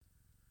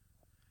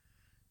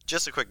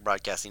Just a quick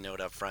broadcasting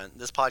note up front.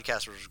 This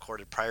podcast was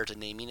recorded prior to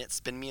naming it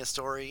Spin Me a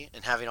Story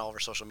and having all of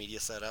our social media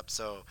set up.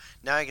 So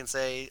now I can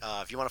say,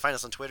 if you want to find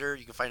us on Twitter,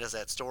 you can find us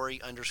at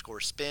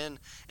story_spin.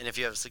 And if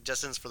you have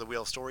suggestions for the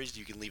Wheel of Stories,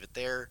 you can leave it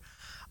there.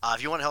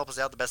 If you want to help us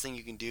out, the best thing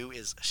you can do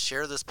is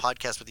share this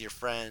podcast with your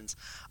friends.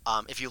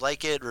 If you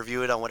like it,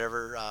 review it on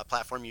whatever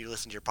platform you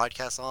listen to your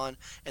podcast on.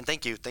 And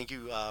thank you. Thank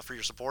you for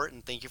your support,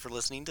 and thank you for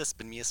listening to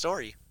Spin Me a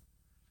Story.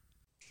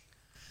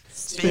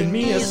 Spin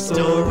me a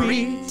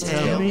story,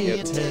 tell me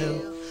a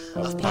tale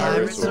of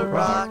pirates or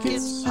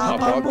rockets.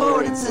 Hop on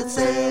board and set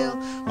sail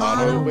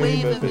on a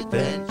wave of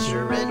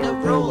adventure and a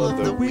roll of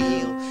the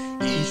wheel.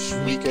 Each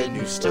week a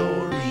new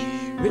story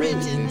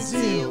written in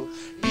zeal.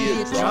 Be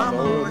it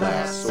drama or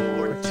laughs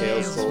or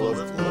tales full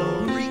of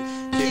glory.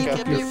 Kick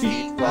up your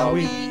feet while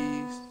we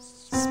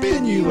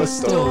spin you a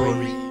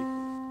story.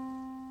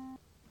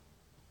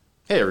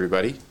 Hey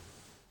everybody,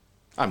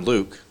 I'm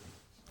Luke.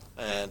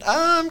 And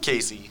I'm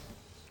Casey.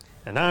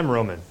 And I'm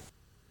Roman.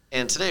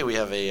 And today we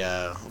have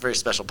a very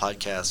special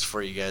podcast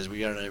for you guys.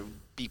 We're going to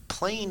be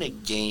playing a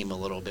game a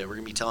little bit. We're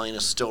going to be telling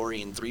a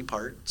story in 3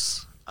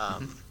 parts.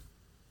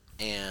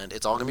 And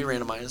it's all going to be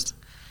randomized.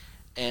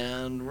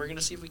 And we're going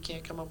to see if we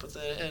can't come up with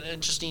an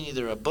interesting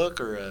either a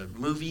book or a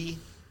movie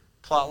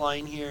plot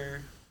line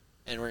here.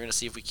 And we're going to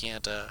see if we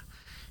can't,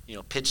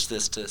 pitch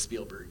this to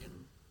Spielberg and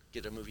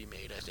get a movie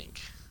made, I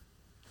think.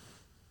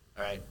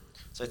 All right.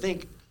 So I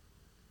think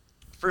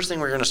first thing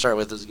we're going to start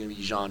with is going to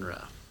be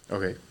genre.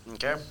 Okay.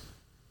 Okay.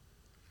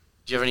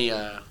 Do you have any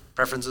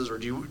preferences, or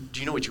do you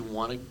know what you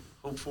want to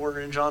hope for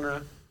in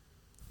genre?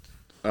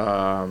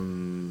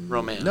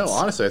 Romance. No,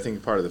 honestly, I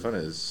think part of the fun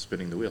is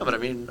spinning the wheel. No, but I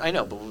mean, I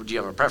know, but do you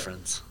have a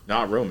preference?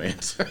 Not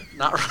romance.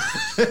 Not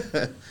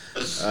high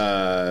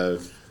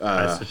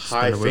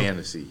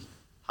fantasy.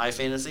 High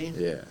fantasy?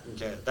 Yeah.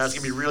 Okay, that's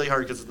gonna be really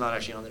hard because it's not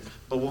actually on there,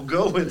 but we'll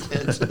go with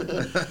it.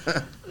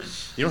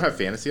 You don't have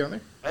fantasy on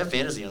there? I have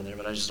fantasy on there,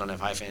 but I just don't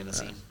have high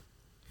fantasy.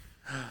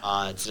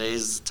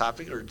 Today's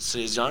topic, or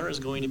today's genre, is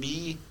going to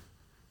be...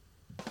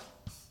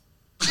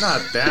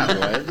 Not that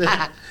one.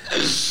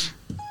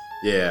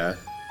 Yeah.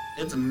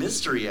 It's a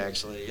mystery,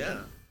 actually, yeah.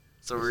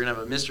 So we're going to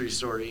have a mystery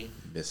story.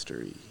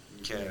 Mystery.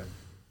 Okay.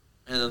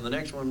 And then the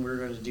next one we're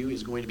going to do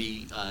is going to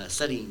be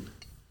setting.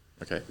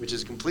 Okay. Which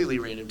is completely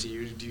random to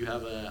you. Do you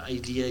have an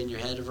idea in your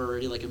head of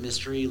already, like a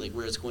mystery, like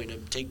where it's going to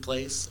take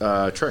place?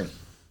 Train.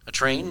 A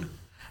train?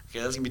 Okay,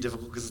 that's going to be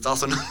difficult because it's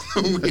also not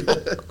a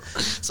wheel.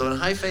 So in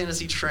high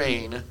fantasy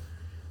train,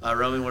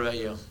 Roman, what about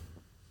you?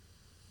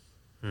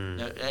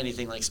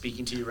 Anything like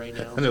speaking to you right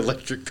now? An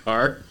electric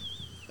car.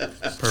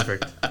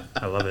 Perfect.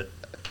 I love it.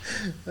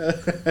 I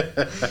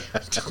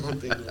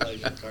don't think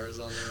electric cars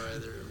on there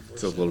either.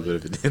 It's a little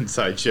bit of an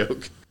inside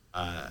joke.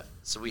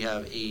 So we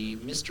have a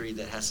mystery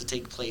that has to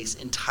take place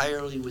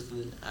entirely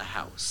within a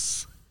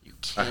house.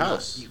 A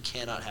house? You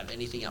cannot have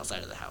anything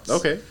outside of the house.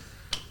 Okay.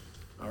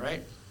 All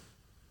right.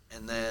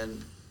 And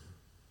then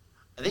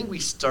I think we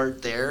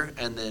start there,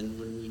 and then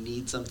when we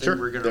need something, Sure.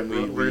 we're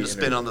gonna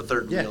spin on the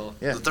third wheel.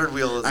 Yeah. The third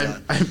wheel is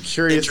I'm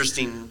curious.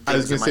 Interesting things I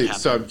was going that to might say,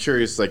 so happen. I'm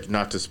curious, like,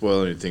 not to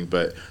spoil anything,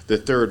 but the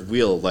third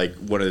wheel, like,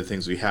 one of the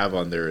things we have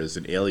on there is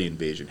an alien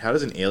invasion. How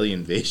does an alien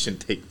invasion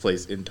take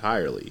place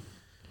entirely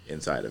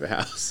inside of a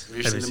house? Have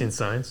you seen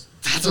Signs?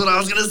 That's what I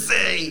was gonna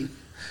say.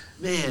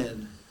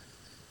 Man,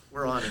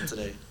 we're on it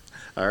today.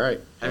 All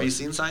right. Have you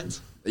seen Signs?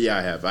 Yeah,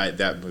 I have.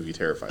 That movie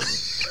terrified me.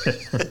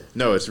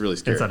 No, it's really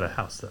scary. Inside a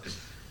house, though.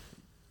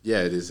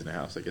 Yeah, it is in a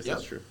house. I guess Yep.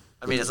 that's true.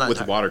 I mean, it's not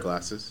with water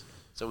glasses.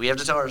 So we have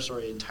to tell our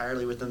story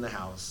entirely within the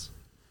house,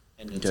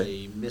 and it's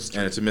a mystery.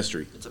 And it's a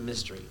mystery. It's a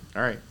mystery.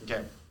 All right.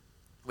 Okay.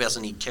 We also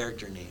need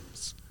character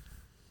names.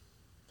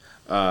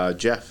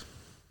 Jeff.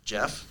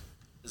 Jeff?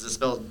 Is it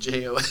spelled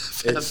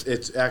Joff?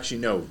 It's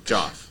actually, no,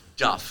 Joff.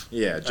 Joff.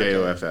 Yeah,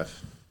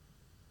 Joff.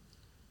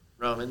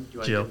 Roman, you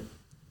want Jill. to...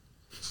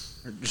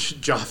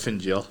 Joff and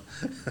Jill.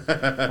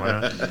 Why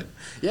not?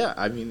 Yeah,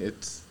 I mean,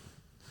 it's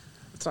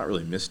not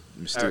really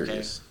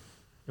mysterious.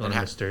 You want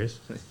a mysterious?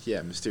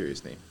 Yeah,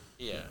 mysterious name.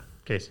 Yeah.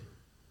 Casey.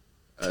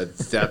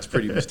 That's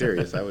pretty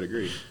mysterious. I would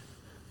agree.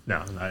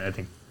 No, I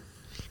think...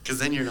 Because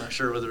then you're not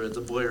sure whether it's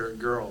a boy or a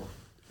girl.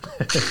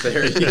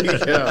 There you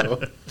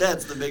go.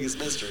 That's the biggest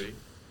mystery.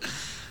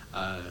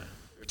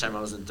 Every time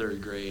I was in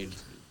 3rd grade,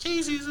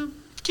 Casey's a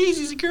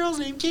girl's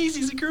name.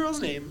 Casey's a girl's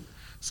name.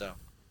 So.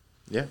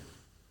 Yeah.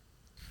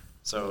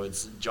 So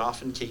it's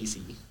Joff and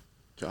Casey.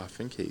 Joff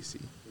and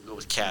Casey. We'll go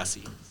with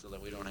Cassie so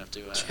that we don't have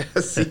to.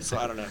 Cassie. So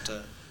I don't have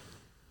to.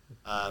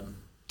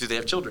 Do they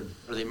have children?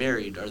 Are they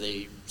married? Are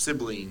they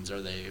siblings? How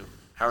are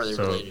they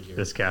related here?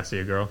 Is Cassie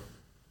a girl?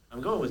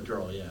 I'm going with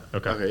girl, yeah.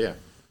 Okay, yeah.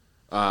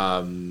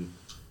 I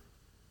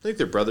think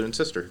they're brother and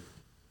sister.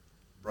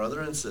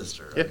 Brother and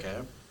sister, Yeah.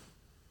 okay.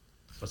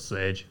 What's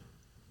the age?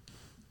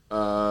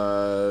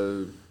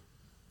 12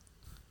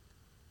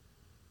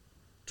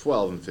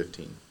 and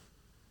 15.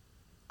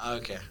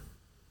 Okay.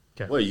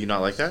 What, you not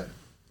like that?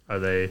 Are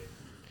they...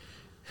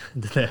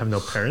 Do they have no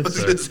I parents?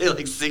 was going to say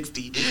like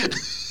 60.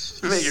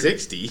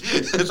 60? I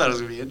thought it was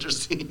going to be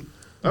interesting.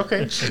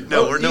 Okay.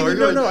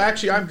 No.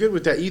 Actually, I'm good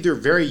with that. Either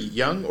very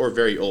young or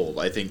very old.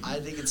 I think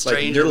it's like,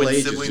 strange middle when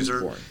age siblings is just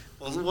are. boring.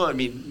 Well, I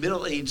mean,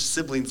 middle-aged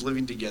siblings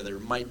living together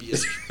might be a.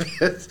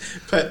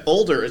 But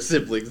older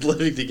siblings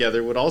living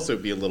together would also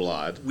be a little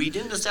odd. We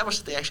didn't establish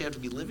that they actually have to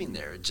be living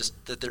there, just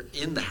that they're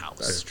in the house.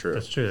 That's true.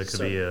 That's true. It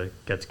could be a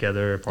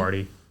get-together, a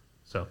party.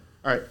 So.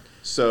 All right.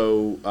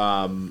 So,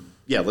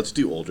 yeah, let's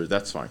do older.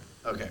 That's fine.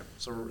 Okay,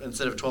 so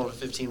instead of 12 to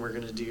 15, we're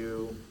going to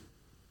do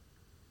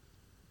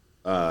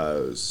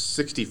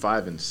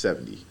 65 and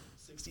 70.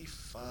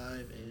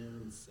 65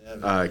 and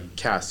 70.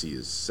 Cassie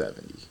is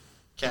 70.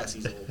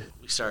 Cassie's old.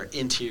 We start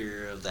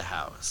interior of the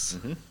house.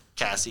 Mm-hmm.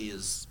 Cassie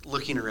is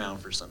looking around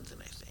for something,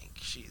 I think.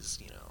 She's,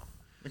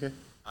 Okay.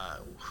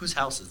 Whose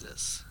house is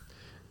this?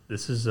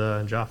 This is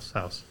Joff's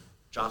house.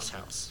 Joff's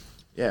house.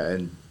 Yeah,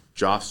 and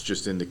Joff's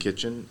just in the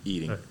kitchen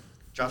eating.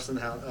 Joff's in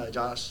the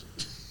house.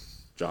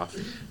 Joff?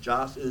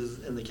 Joff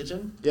is in the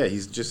kitchen? Yeah,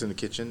 he's just in the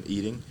kitchen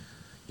eating.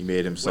 He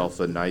made himself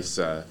a nice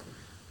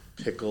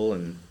pickle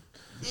and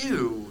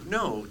Ew,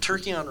 no,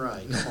 turkey on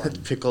rye. Come on.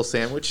 pickle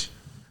sandwich.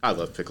 I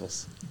love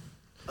pickles.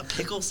 A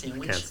pickle I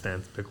sandwich? can't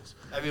stand pickles.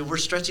 I mean, we're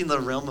stretching the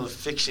realm of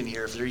fiction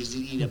here if they're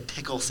eating a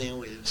pickle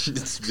sandwich.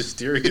 It's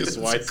mysterious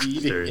why he's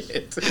eating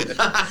it.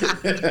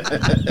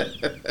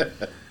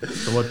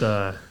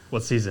 So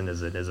what season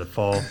is it? Is it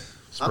fall,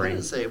 spring, I'm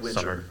gonna say winter.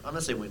 summer? I'm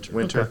gonna say winter.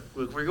 Winter.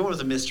 Okay. We're going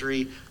with a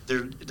mystery. They're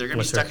gonna be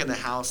Winter. stuck in the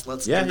house.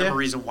 Let's Yeah, give them yeah. a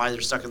reason why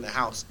they're stuck in the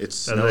house.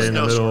 It's Are they in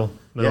the snowstorm.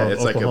 middle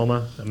it's of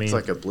Oklahoma? it's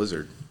like a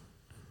blizzard.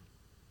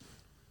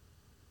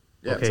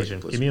 Yeah, it's like a location.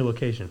 blizzard. Give me a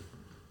location.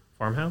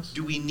 Farmhouse?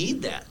 Do we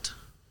need that?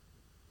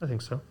 I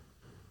think so.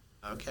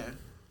 Okay.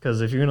 Because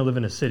if you're going to live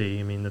in a city,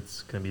 I mean,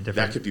 that's going to be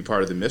different. That could be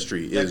part of the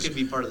mystery. That Is could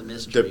be part of the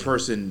mystery. the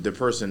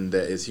person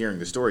that is hearing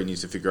the story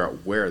needs to figure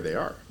out where they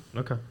are.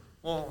 Okay.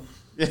 Well,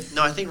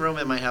 no, I think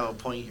Roman might have a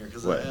point here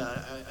because What?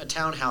 a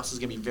townhouse is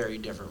going to be very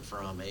different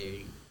from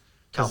a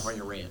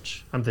California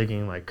ranch. I'm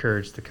thinking like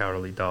Courage the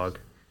Cowardly Dog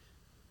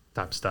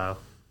type style.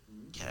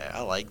 Okay,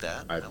 I like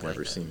that. I I've like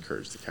never that. seen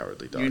Courage the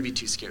Cowardly Dog. You'd be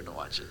too scared to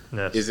watch it.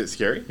 Yes. Is it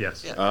scary?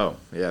 Yes. Yeah. Oh,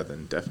 yeah,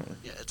 then definitely.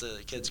 Yeah, it's a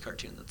kid's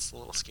cartoon that's a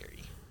little scary.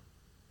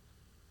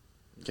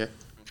 Okay.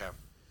 Okay.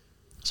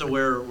 So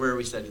where are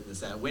we setting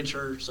this at?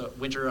 Winter. So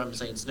winter. I'm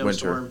saying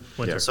snowstorm.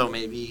 Winter. Yeah. So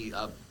maybe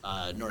up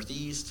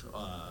northeast.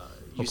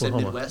 You said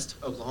Oklahoma. Midwest.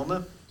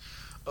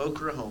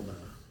 Oklahoma.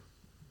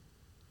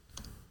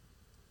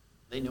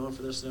 They known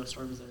for their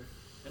snowstorms there.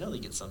 I know they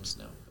get some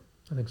snow.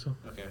 I think so.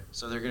 Okay.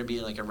 So they're going to be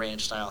in like a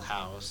ranch style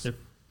house. Yep.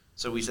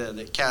 So we said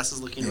that Cass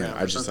is looking Yeah, around I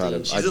for just something. thought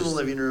of- She's I in the just-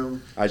 living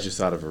room. I just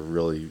thought of a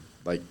really,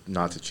 like,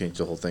 not to change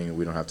the whole thing, and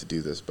we don't have to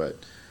do this, but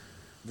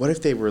what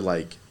if they were,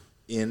 like,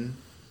 in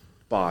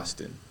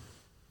Boston?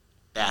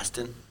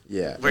 Baston.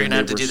 Yeah. We're and gonna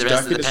have they to were do the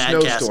rest stuck of the in a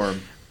podcast.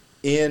 snowstorm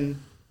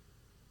in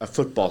a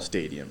football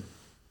stadium.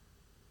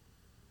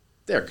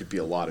 There could be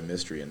a lot of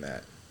mystery in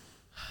that.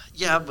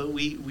 Yeah, but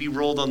we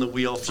rolled on the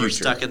wheel for Future.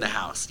 stuck in the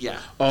house. Yeah.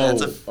 Oh,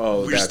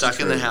 we're that's stuck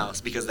in the true.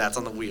 house because that's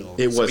on the wheel.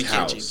 It So was we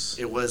can't house. change.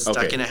 It was stuck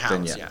Okay, in a then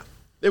house. yeah. Yeah.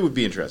 It would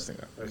be interesting,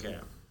 though. Okay.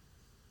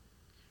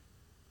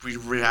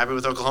 We're happy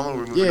with Oklahoma.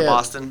 We're moving to Yeah.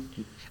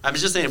 Boston. I'm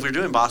just saying, if we're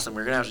doing Boston,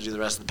 we're gonna have to do the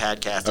rest of the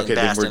podcast Okay, in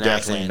then Boston we're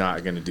definitely accent.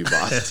 not going to do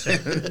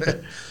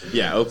Boston.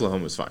 Yeah,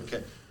 Oklahoma's fine.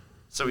 Okay.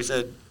 So we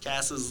said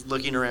Cass is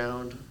looking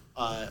around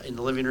in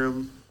the living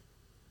room,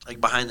 like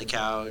behind the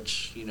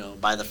couch,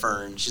 by the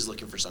fern. She's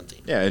looking for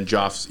something. Yeah, and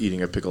Joff's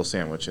eating a pickle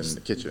sandwich in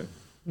the kitchen.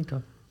 Okay.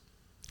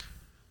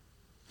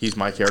 He's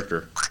my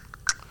character.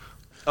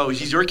 Oh,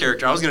 he's your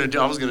character. I was gonna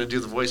do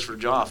the voice for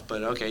Joff,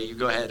 but okay, you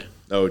go ahead.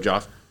 Oh,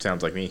 Joff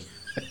sounds like me.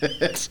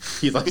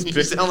 He likes You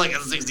pickles. sound like a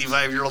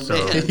 65-year-old So-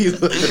 man. he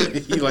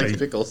likes Are you-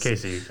 pickles.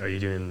 Casey, are you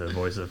doing the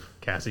voice of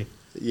Cassie?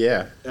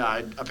 Yeah.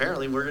 Yeah,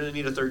 apparently we're gonna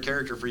need a third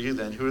character for you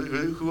then.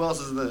 Who else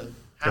is in the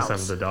house?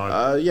 Guess I'm the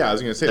dog. Yeah, I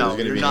was going to say No, there's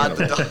going to you're be not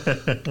an animal.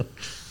 the dog.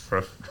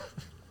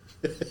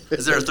 Rough.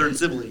 Is there a third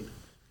sibling?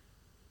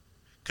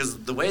 Because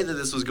the way that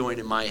this was going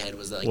in my head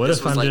was that What this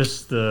if was I'm like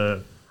just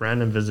the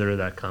random visitor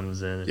that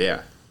comes in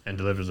Yeah. and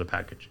delivers a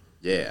package?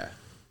 Yeah.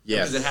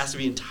 Yes. because it has to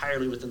be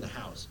entirely within the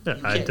house. Yeah,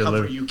 you I can't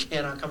deliver- you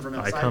cannot come from I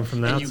outside. come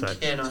from the and outside. You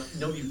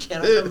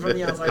cannot come from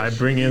the outside. I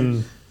bring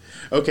in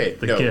Okay.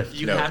 the no, gift.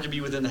 You no. have to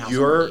be within the house.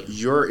 You're already.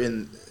 you're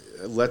in.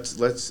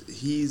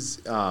 He's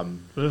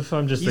What if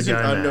I'm just he's the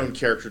an guy unknown that,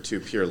 character to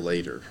appear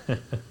later.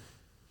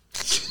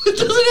 It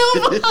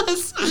doesn't help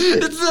us.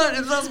 It's not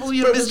supposed to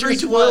be a But mystery we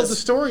to spoiled us. the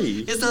story.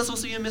 It's not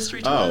supposed to be a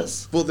mystery to Oh,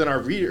 us. well then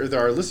our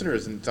listener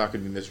isn't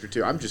talking to be mystery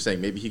too. I'm just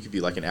saying maybe he could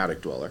be like an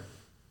attic dweller.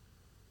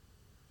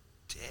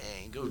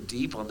 Dang, go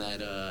deep on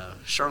that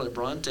Charlotte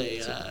Bronte,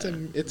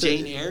 it's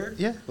Jane Eyre.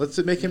 Yeah, let's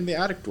make him the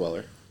attic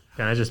dweller.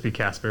 can I just be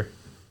Casper?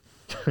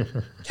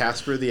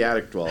 Casper the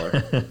attic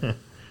dweller.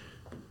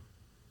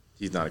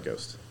 He's not a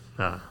ghost.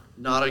 Ah,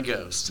 Not a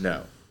ghost.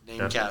 No.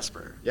 Named Yeah.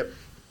 Casper. Yep.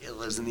 It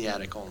lives in the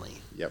attic only.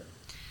 Yep.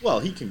 Well,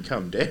 he can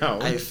come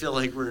down. I feel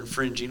like we're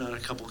infringing on a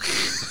couple.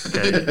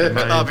 okay. Am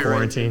I I'll in be right.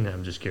 quarantine?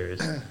 I'm just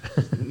curious.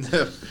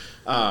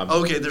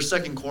 Okay, they're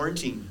stuck in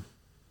quarantine.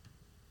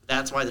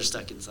 That's why they're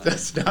stuck inside.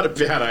 That's not a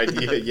bad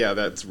idea. Yeah,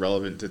 that's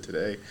relevant to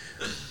today.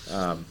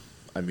 I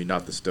mean,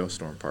 not the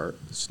snowstorm part,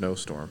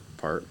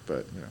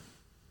 but you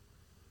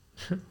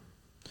know.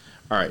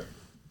 All right.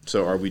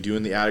 So, are we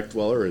doing the attic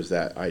dweller, or is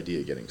that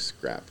idea getting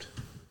scrapped?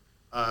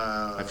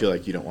 I feel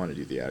like you don't want to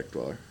do the attic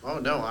dweller. Oh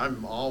no,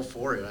 I'm all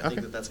for it. I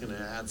think that's going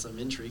to add some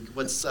intrigue.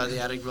 What's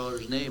the attic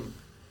dweller's name?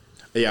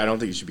 Yeah, I don't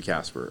think it should be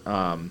Casper.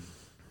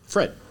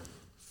 Fred.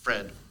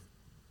 Fred.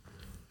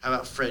 How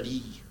about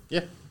Freddy?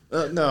 Yeah.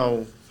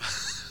 No.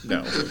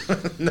 No.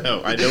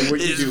 No. I know what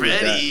you're doing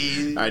with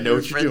that. I know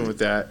what you're doing with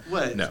that.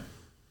 What? No.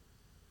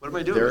 What am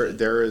I doing with it?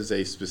 There is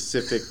a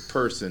specific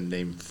person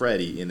named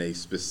Freddy in a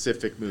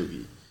specific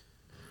movie.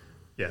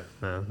 Yeah,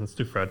 no, let's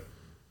do Fred.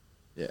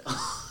 Yeah.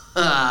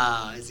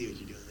 I see what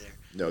you're doing there.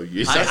 No,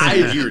 I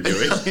see what you were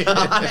doing.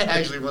 I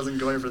actually wasn't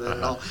going for that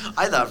at all.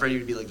 I thought Freddy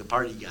would be like the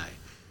party guy.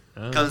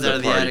 Comes out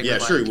of the attic. Yeah,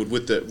 sure, he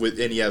would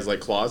and he has like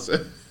claws.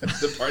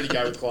 The party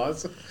guy with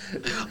claws.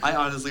 I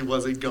honestly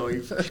wasn't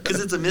going because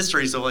it's a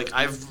mystery. So like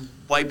I've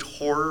wiped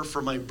horror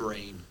from my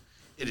brain.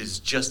 It is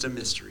just a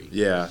mystery.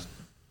 Yeah,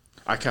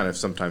 I kind of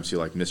sometimes feel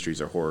like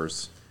mysteries are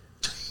horrors.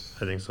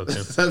 I think so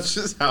too. That's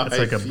just how it's I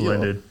like feel. A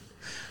blended.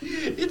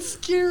 It's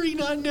scary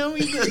not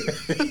knowing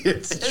that.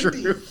 It's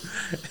true.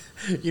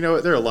 You know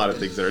what? There are a lot of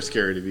things that are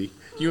scary to me.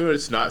 You know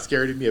what's not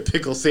scary to me? A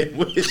pickle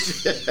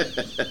sandwich.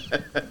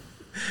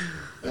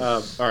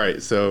 All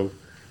right, so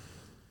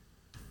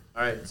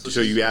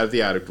you added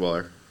the attic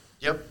dweller.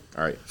 Yep.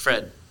 All right.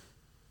 Fred.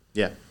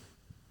 Yeah.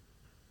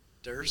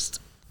 Durst.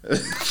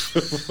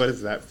 What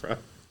is that from?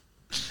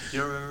 You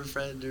don't remember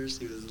Fred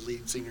Durst? He was the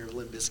lead singer of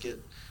Limp Bizkit.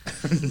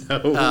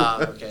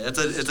 No. Okay, it's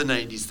a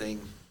 '90s thing.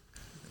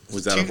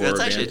 Was that a horror band?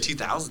 That's actually a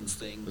 2000s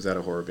thing. Was that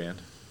a horror band?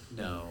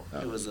 No, Oh.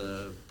 It was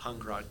a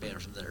punk rock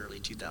band from the early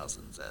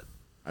 2000s that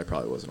I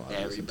probably wasn't allowed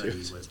to listen to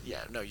everybody it. was.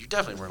 Yeah, no, you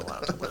definitely weren't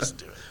allowed to listen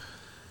to it.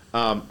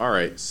 All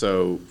right,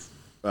 so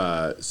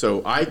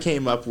I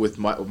came up with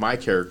my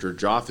character.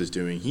 Joff is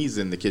doing. He's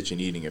in the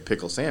kitchen eating a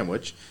pickle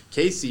sandwich.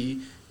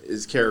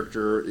 Casey's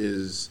character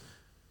is.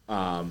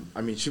 I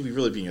mean, should we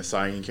really be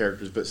assigning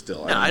characters? But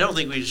still, No, I don't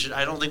think we should.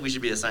 I don't think we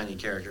should be assigning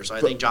characters. So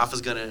I think Joff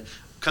is gonna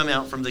come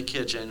out from the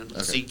kitchen,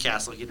 see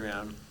Cass looking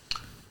around,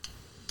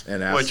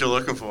 and ask what you're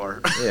looking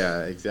for.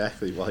 Yeah,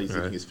 exactly. While he's All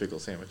eating right. his pickle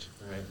sandwich.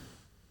 All right.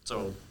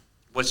 So,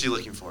 what's she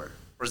looking for,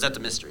 or is that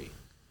the mystery?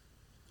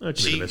 That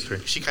could be the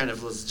mystery. She kind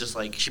of was just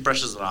like she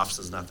brushes it off,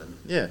 says nothing.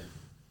 Yeah.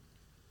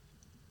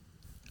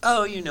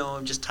 Oh,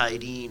 I'm just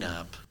tidying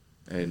up.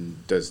 And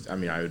I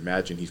would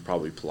imagine he's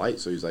probably polite,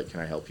 so he's like,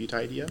 "Can I help you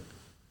tidy up?"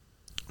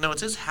 No,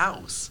 it's his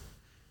house.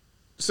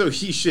 So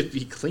he should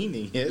be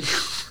cleaning it.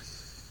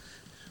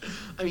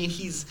 I mean,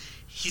 he's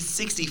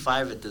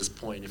 65 at this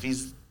point. If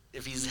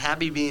he's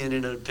happy being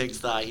in a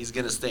pigsty, he's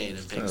gonna stay in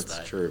a pigsty.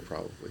 That's true,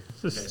 probably.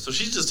 Okay, so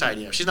she's just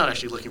tidying up. She's not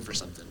actually looking for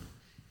something.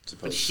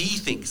 But Suppose. he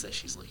thinks that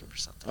she's looking for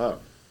something. Oh.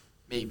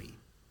 Maybe.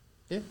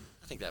 Yeah.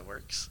 I think that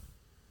works.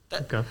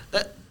 Okay.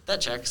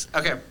 That checks.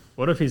 Okay.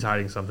 What if he's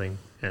hiding something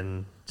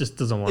and just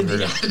doesn't want her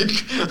to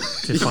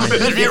to find it?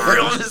 That'd be a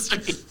real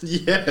mystery.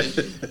 Yeah.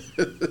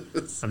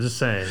 I'm just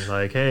saying,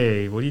 like,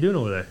 hey, what are you doing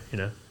over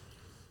there?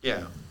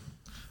 Yeah.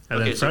 And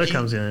Okay, then so Fred he-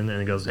 comes in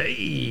and goes,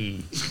 hey.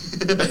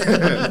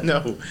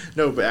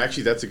 No, but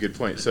actually that's a good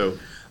point. So,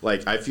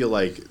 like, I feel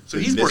like So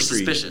he's more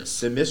suspicious.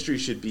 The mystery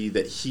should be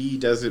that he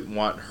doesn't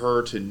want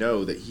her to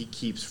know that he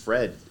keeps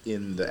Fred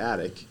in the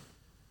attic.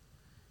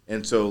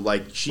 And so,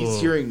 like,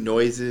 she's hearing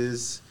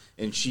noises,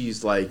 and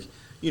she's like,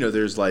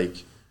 there's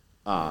like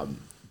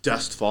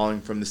dust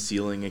falling from the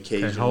ceiling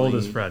occasionally. And how old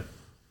is Fred?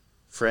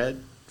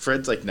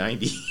 Fred's like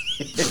 90.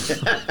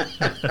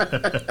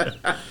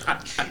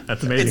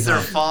 That's amazing. It's their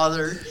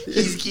father.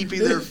 He's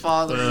keeping their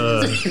father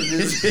in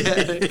his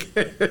attic.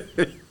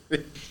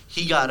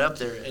 He got up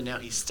there, and now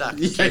he's stuck.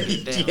 He can't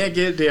get down. Can't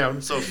get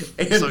down. So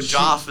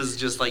Joff is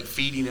just like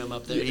feeding him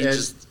up there. He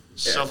just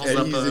shuffles and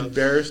up he's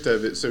embarrassed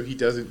of it, so he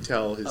doesn't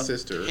tell his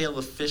sister. A pail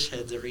of fish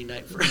heads every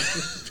night for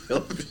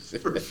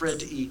Fred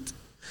to eat.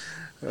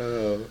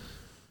 Oh.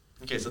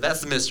 Okay, so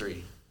that's the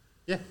mystery.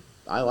 Yeah,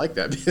 I like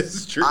that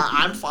mystery.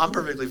 I'm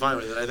perfectly fine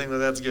with it. I think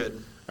that's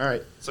good. All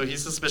right. So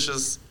he's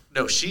suspicious.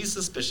 No, she's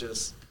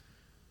suspicious.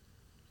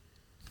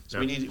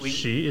 So No,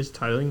 she is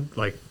tidying,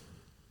 like,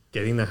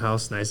 getting the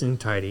house nice and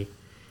tidy.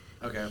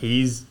 Okay.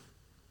 He's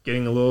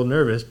getting a little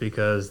nervous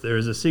because there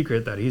is a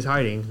secret that he's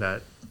hiding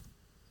that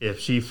if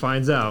she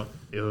finds out,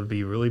 it would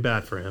be really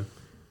bad for him.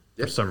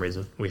 Yep. For some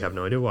reason. We have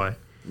no idea why.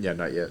 Yeah,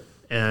 not yet.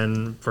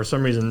 And for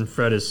some reason,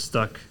 Fred is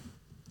stuck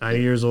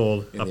 90 years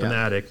old In up the in the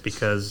attic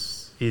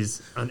because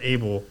he's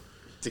unable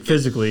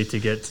physically to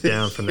get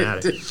down from the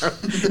attic.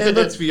 And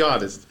let's be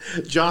honest,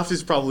 Joff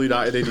is probably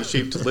not in any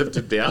shape to lift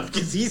him down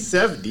because he's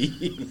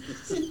 70.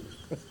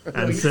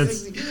 And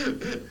since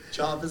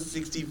Joff is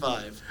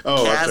 65.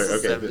 Oh, Cass I'm sorry.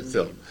 is Okay, but 70.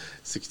 still,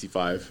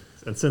 65.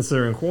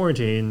 they're in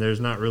quarantine, there's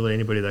not really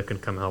anybody that can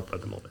come help at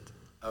the moment.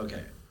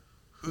 Okay.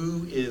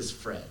 Who is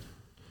Fred?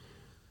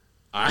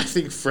 I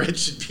think Fred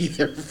should be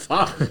their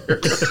father.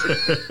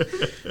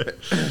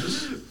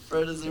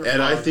 Fred is their And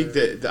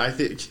father. I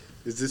think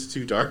Is this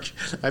too dark?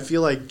 I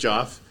feel like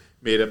Joff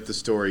made up the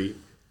story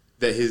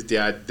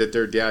that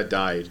their dad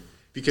died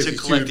because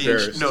he's too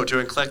embarrassed.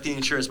 To collect the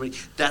insurance money.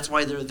 That's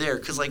why they're there.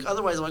 Because like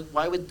otherwise, like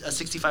why would a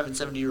 65 and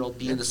 70-year-old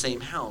be in the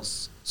same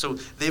house? So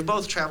they've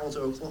both traveled to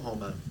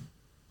Oklahoma.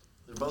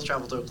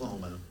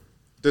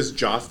 Does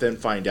Joff then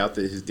find out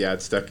that his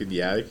dad's stuck in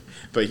the attic,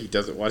 but he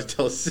doesn't want to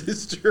tell his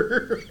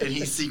sister? And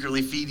he's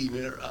secretly feeding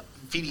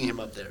him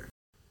up there.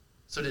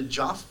 So did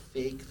Joff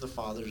fake the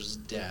father's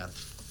death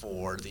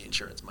for the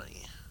insurance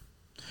money?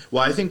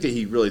 Well, I think that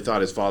he really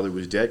thought his father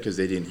was dead because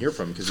they didn't hear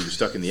from him because he was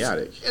stuck in the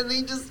attic. And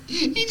he just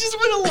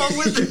went along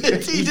with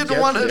it. He didn't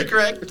want to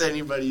correct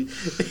anybody.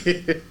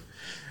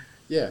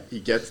 Yeah, he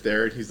gets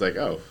there and he's like,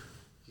 oh,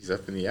 he's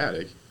up in the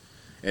attic.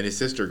 And his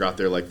sister got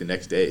there like the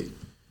next day.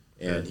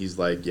 And he's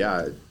like,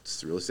 yeah,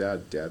 it's really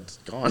sad. Dad's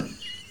gone.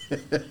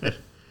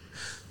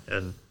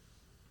 And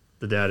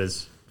the dad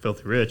is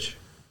filthy rich,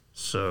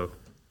 so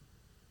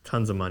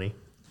tons of money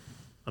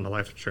on the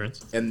life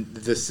insurance. And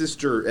the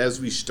sister, as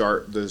we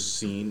start the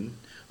scene,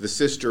 the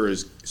sister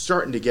is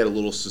starting to get a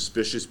little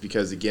suspicious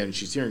because, again,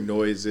 she's hearing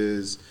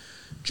noises.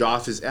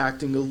 Joff is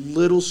acting a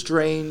little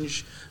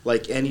strange.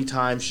 Like,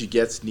 anytime she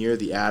gets near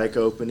the attic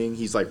opening,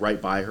 he's, like,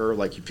 right by her.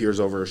 Like, he peers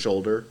over her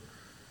shoulder.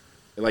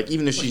 Like,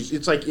 even if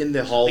it's like in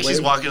the hallway. Like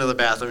she's walking to the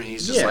bathroom and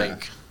he's just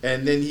like.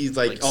 And then he's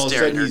like all of a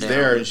sudden he's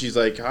there and she's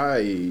like, hi.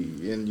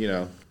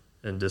 And,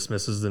 And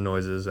dismisses the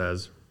noises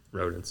as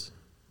rodents.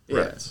 Yeah.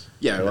 Rats.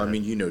 Yeah, well, I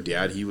mean,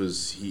 Dad, he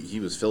was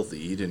filthy.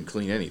 He didn't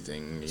clean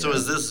anything. So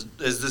is this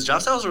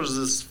Joff's house or is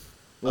this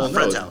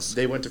Fred's house?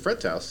 They went to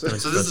Fred's house. So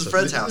this is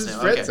Fred's house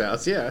now. Fred's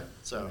house, yeah.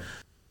 So.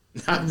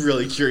 I'm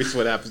really curious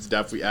what happens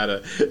now if we add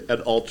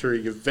an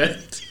altering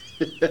event.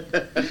 Is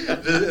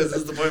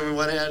this the point we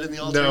want to add in the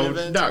alternate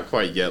event? No, not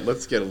quite yet.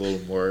 Let's get a little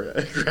more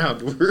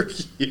groundwork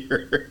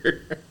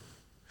here.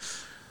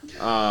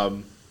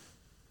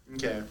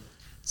 Okay.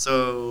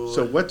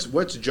 So what's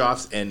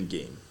Joff's end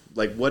game?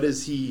 Like, what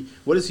is he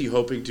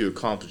hoping to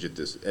accomplish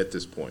at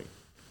this point?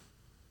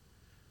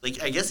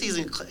 Like, I guess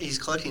he's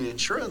collecting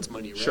insurance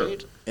money, right? Sure.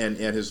 And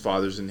his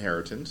father's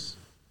inheritance.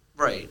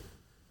 Right.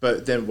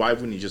 But then why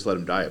wouldn't he just let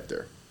him die up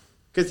there?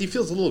 Because he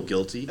feels a little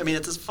guilty. I mean,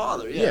 it's his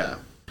father, Yeah.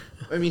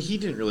 I mean, he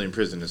didn't really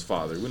imprison his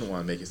father. We don't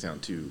want to make it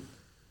sound too,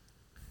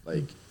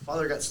 like...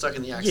 Father got stuck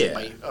in the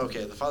accident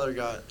the father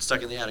got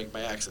stuck in the attic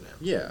by accident.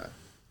 Yeah.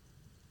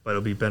 But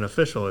it'll be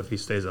beneficial if he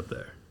stays up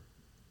there.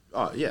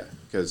 Oh, yeah,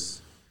 because...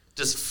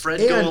 Does Fred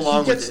go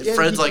along with it?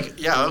 Fred's like,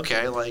 yeah,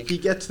 okay, like... He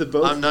gets the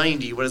both... I'm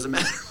 90, what does it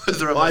matter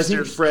whether I'm I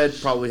think Fred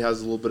probably has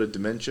a little bit of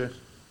dementia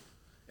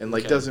and,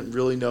 like, doesn't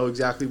really know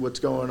exactly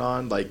what's going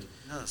on, like...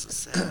 No, that's so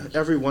sad.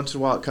 Every once in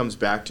a while it comes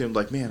back to him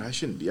like, man, I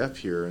shouldn't be up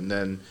here. And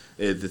then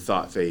the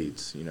thought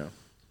fades, And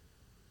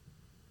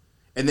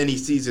then he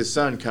sees his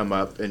son come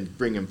up and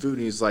bring him food,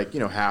 and he's like,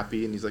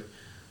 happy. And he's like,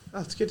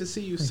 oh, it's good to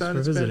see you, Thanks son.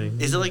 for visiting.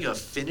 Is it like a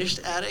finished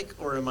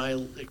attic, or am I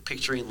like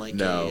picturing like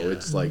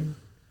it's like,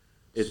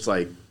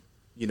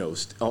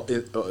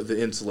 the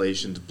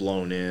insulation's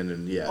blown in,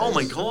 and Oh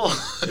my god!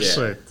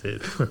 Yeah.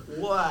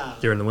 Wow.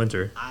 During the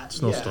winter,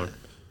 snowstorm.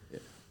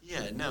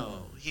 Yeah,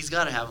 no. He's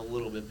got to have a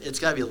little bit. It's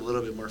got to be a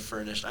little bit more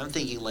furnished. I'm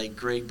thinking like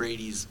Greg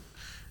Brady's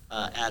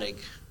attic.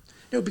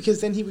 No,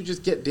 because then he would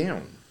just get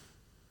down.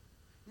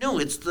 No,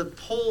 it's the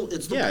pole.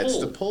 It's the pole. pole. It's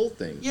the pole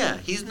thing. Yeah,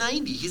 he's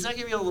 90. He's not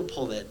going to be able to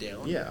pull that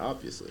down. Yeah,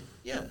 obviously.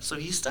 Yeah, so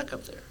he's stuck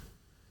up there.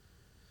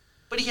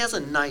 But he has a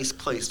nice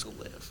place to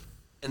live.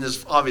 And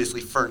there's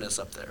obviously furnace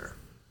up there.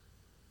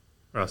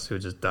 Or else he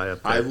would just die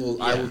up there. I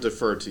will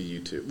defer to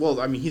you two.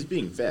 Well, I mean, he's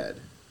being fed.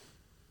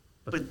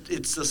 But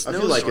it's a snowstorm. I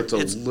feel like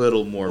it's a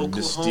little more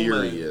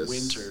Oklahoma mysterious.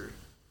 Winter.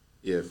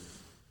 Yeah,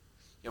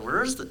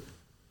 where's the...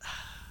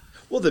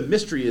 Well, the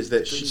mystery is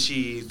that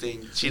she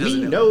thinks...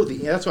 We know the...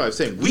 That's why I was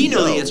saying. We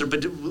know the answer,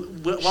 but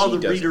while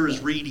the reader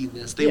is reading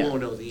this, they won't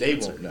know the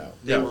answer.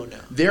 They won't know.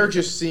 They're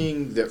just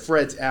seeing that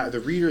the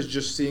reader's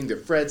just seeing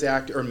that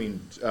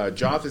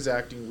Joff is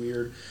acting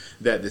weird,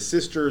 that the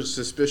sister's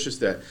suspicious,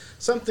 that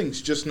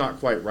something's just not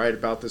quite right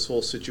about this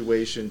whole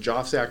situation.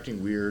 Joff's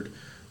acting weird.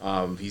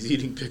 He's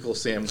eating pickle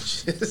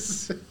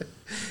sandwiches.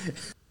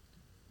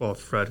 Well,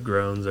 Fred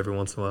groans every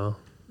once in a while.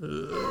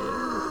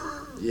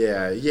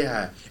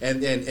 Yeah.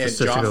 And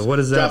Joff goes, what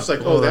is that? Joff's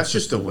like, oh, that's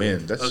just the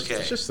wind. That's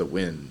just the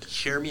wind.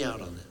 Hear me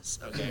out on this,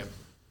 okay?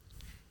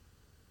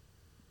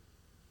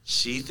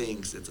 She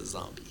thinks it's a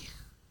zombie.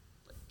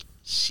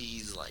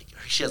 She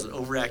has an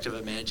overactive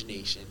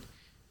imagination.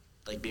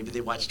 Like, maybe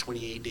they watch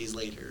 28 Days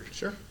Later.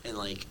 Sure. And,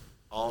 like,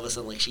 all of a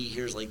sudden, like, she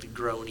hears, like, the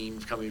groaning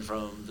coming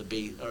from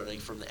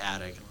from the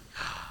attic. And,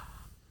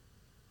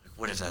 like,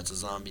 what if that's a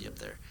zombie up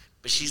there?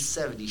 But she's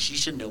 70. She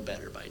should know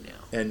better by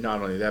now. And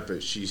not only that,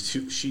 but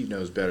she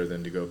knows better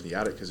than to go up in the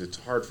attic because it's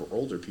hard for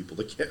older people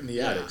to get in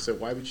the attic. So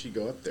why would she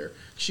go up there?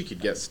 She could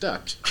get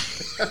stuck.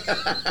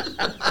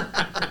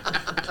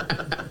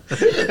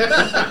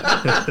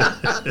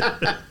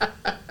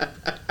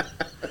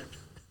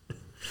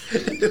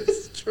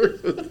 It's true,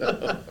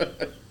 though.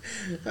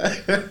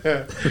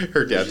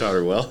 Her dad taught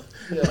her well.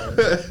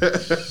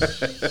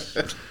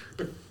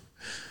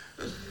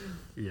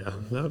 Yeah,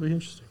 that would be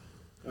interesting.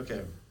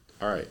 Okay.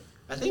 All right.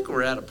 I think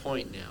we're at a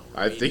point now.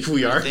 I think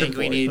we are I at a think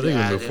we point. need I to think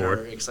we add move in our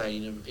forward.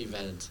 exciting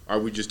event. Are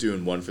we just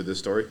doing one for this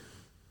story?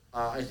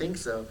 I think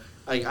so.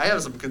 I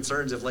have some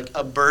concerns if like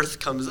a birth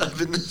comes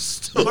up in the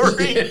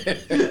story.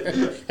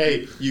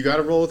 Hey, you got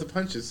to roll with the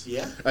punches.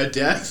 Yeah. A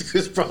death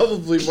is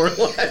probably more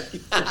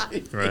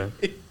likely. Right.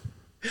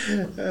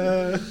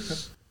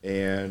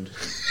 And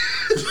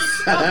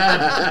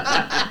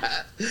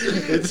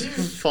it's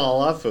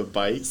fall off a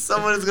bike.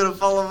 Someone is gonna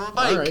fall off a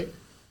bike. All right.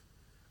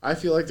 I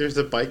feel like there's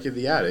a bike in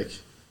the attic.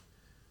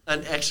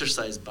 An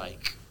exercise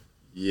bike.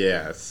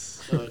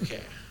 Yes. Okay.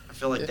 I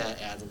feel like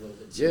that adds a little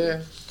bit to Yeah.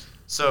 it.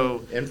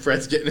 So And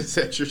Fred's getting his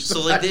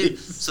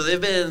exercise.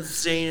 they've been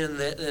staying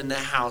in the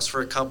house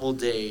for a couple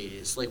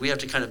days. Like we have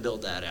to kind of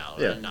build that out.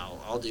 Yeah. And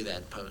I'll do that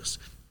in post.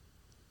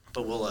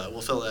 But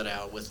we'll fill that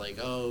out with like,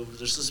 oh,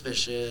 they're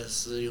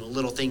suspicious,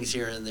 little things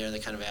here and there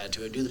that kind of add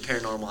to it. Do the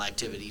paranormal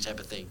activity type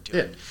of thing to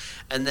it.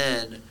 And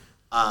then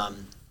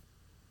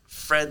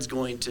Fred's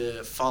going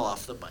to fall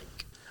off the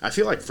bike. I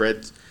feel like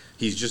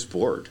he's just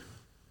bored.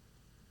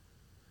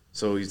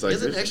 So he's like, He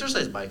has an "There's-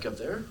 exercise bike up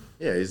there.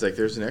 yeah, he's like,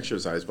 there's an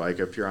exercise bike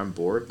up here. I'm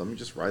bored. Let me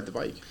just ride the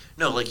bike.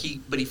 No, like he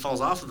falls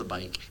off of the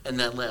bike, and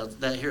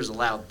that hears a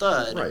loud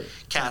thud. Right.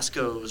 Cass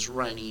goes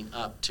running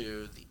up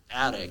to the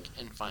attic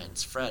and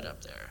finds Fred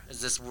up there. Is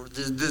this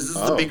the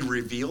Oh. big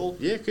reveal?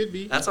 Yeah, it could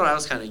be. That's what I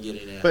was kind of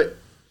getting at. But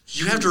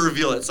you have to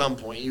reveal at some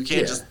point. You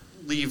can't Yeah. just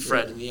leave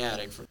Fred in the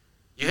attic.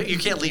 You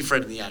can't leave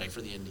Fred in the attic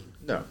for the ending.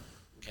 no.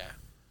 Okay.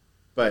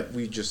 But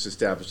we just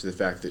established the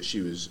fact that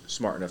she was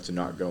smart enough to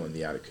not go in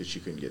the attic because she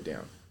couldn't get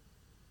down.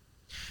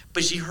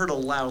 But she heard a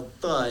loud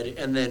thud,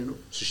 and then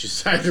So she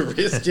decided to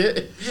risk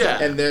it. Yeah.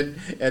 And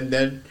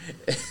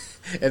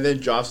then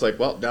Joff's like,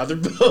 well, now they're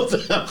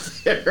both up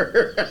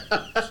there.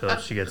 So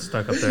she gets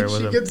stuck up there with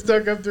She him. gets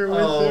stuck up there with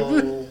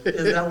him.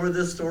 is that where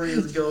this story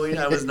is going?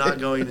 I was not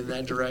going in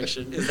that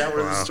direction. Is that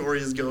where the Wow. story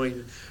is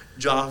going?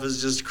 Joff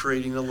is just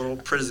creating a little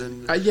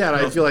prison. Yeah,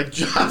 and I feel like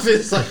Joff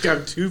is like,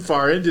 I'm too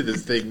far into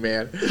this thing,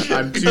 man.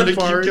 I'm too Gotta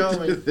far keep into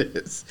going.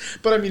 this.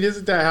 But I mean,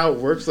 isn't that how it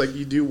works? Like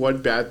you do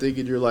one bad thing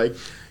and you're like,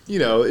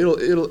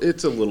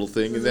 it's a little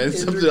thing, and then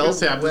It's an something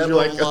else intricate happens. web You're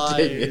like, of oh,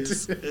 dang it.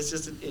 lies. It's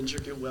just an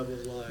intricate web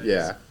of lies.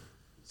 Yeah.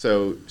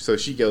 So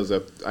she goes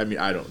up. I mean,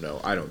 I don't know.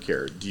 I don't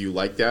care. Do you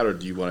like that, or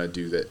do you want to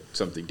do that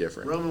something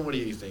different? Roman, what do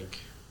you think?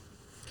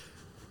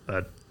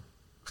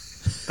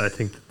 I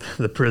think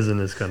the prison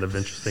is kind of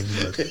interesting,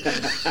 but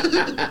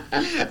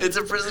It's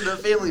a prison of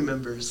family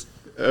members.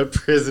 A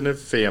prison of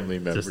family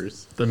just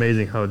members. it's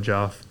amazing how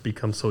Joff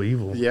becomes so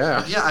evil.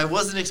 Yeah. Yeah, I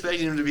wasn't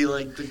expecting him to be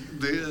like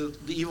the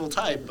evil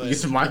type, but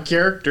He's my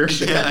character.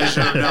 yeah, I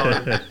should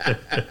have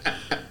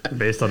known.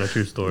 Based on a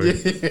true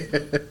story.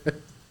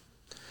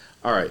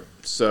 All right.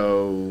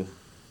 So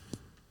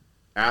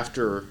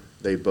after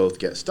they both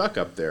get stuck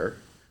up there,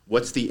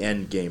 what's the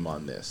end game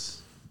on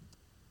this?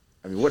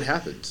 I mean, what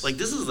happens? Like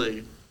this is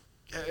like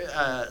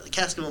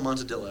Cask of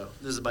Montedillo.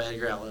 This is by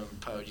Edgar Allan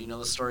Poe. Do you know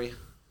the story?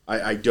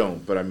 I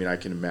don't, but I mean, I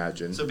can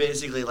imagine. So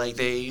basically, like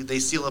they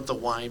seal up the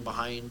wine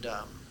behind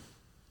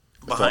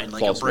like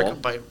false a brick wall?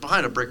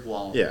 behind a brick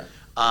wall. Yeah.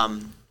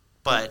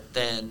 But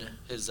then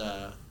his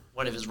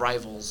one of his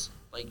rivals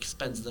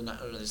spends the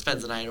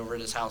night over at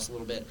his house a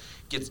little bit,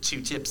 gets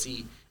too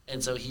tipsy,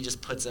 and so he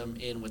just puts him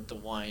in with the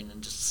wine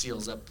and just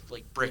seals up,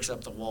 bricks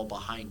up the wall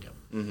behind him.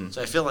 Mm-hmm.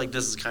 So I feel like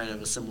this is kind of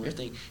a similar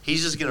thing.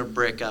 He's just gonna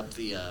brick up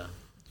the.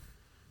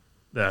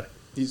 That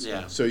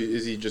Yeah. So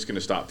is he just going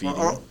to stop feeding?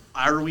 Or him?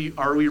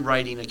 are we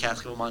writing a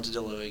Cask of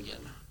Montedillo again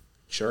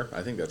Sure,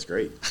 I think that's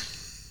great.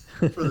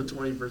 for the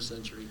 21st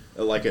century?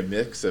 Like a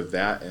mix of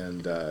that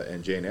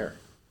and Jane Eyre.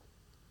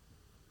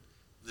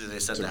 Do they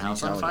set It's a the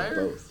house on retelling of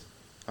fire? Both.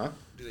 Huh?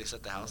 Do they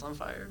set the house on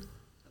fire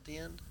at the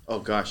end? Oh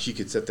gosh, she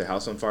could set the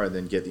house on fire and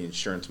then get the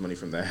insurance money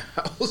from the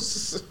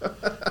house.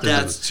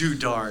 That's too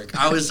dark.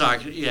 I was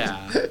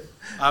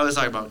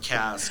talking about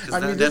Cass I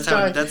mean, that's this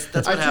guy, that's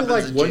what I happens. feel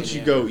like in once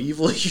Jane you Eyre. go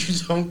evil, you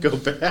don't go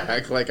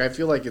back. Like I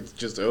feel like it's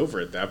just over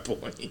at that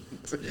point.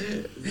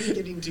 It's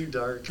getting too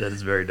dark. that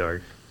is very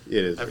dark. It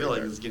is. I feel very like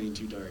dark. it's getting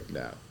too dark.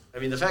 No. I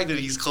mean, the fact that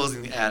he's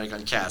closing the attic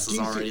on Cass Do is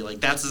you already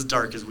that's as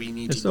dark as we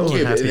need It's to so get.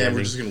 Yeah, but happy then we're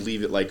ending. just going to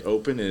leave it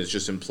open, and it's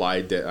just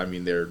implied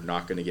that they're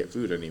not going to get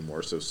food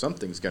anymore. So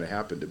something's going to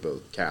happen to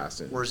both Cass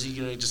and. Or is he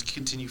gonna just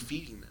continue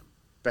feeding them?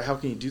 But how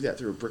can you do that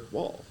through a brick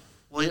wall?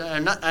 Well, yeah,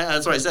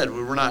 that's what I said.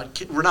 We're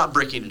not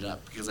breaking it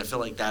up because I feel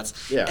like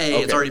that's Yeah, A,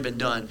 it's okay. already been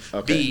done.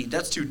 Okay. B,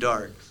 that's too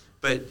dark.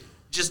 But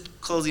just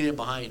closing it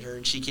behind her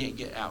and she can't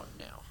get out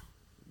now.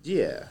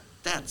 Yeah,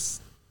 That's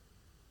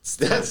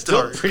that's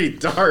still dark. pretty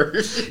dark.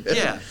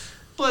 Yeah,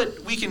 but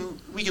we can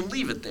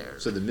leave it there.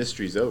 So the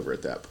mystery's over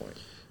at that point.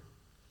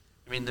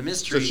 I mean, the So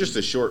mystery. it's just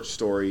a short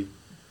story.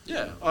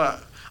 Yeah.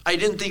 I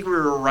didn't think we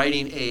were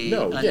writing an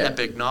yeah.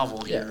 epic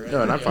novel Yeah, here.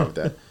 no, and I'm fine with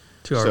that.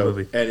 2-hour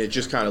movie. And it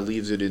just kind of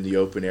leaves it in the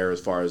open air as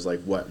far as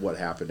what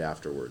happened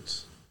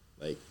afterwards.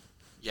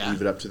 Yeah.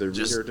 Leave it up to the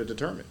Just- reader to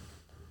determine.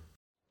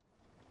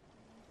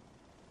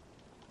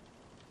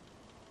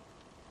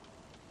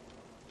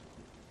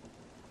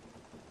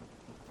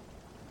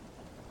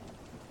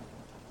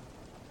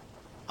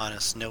 On a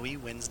snowy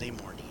Wednesday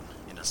morning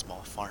in a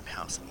small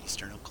farmhouse in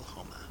eastern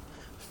Oklahoma,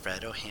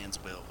 Fred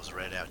O'Han's will was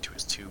read out to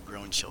his 2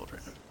 grown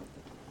children.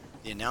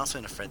 The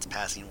announcement of Fred's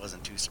passing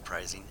wasn't too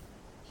surprising.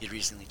 He had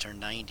recently turned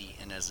 90,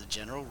 and as a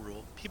general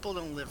rule, people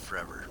don't live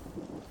forever.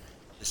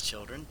 His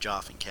children,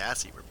 Joff and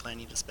Cassie, were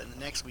planning to spend the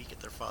next week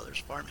at their father's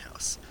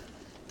farmhouse,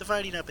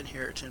 dividing up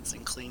inheritance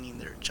and cleaning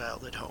their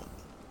childhood home.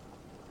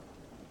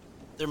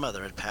 Their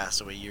mother had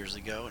passed away years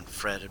ago, and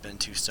Fred had been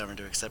too stubborn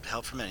to accept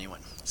help from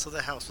anyone, so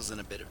the house was in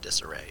a bit of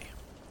disarray.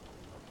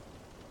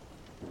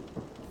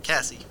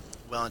 Cassie,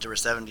 well into her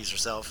 70s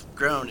herself,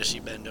 groaned as she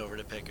bent over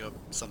to pick up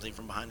something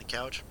from behind the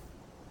couch.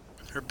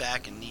 Her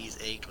back and knees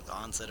ached with the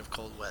onset of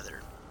cold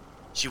weather.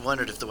 She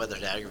wondered if the weather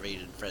had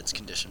aggravated Fred's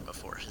condition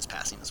before his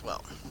passing as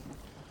well.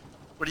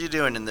 "What are you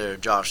doing in there?"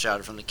 Joff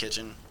shouted from the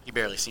kitchen. He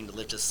barely seemed to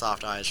lift his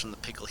soft eyes from the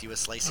pickle he was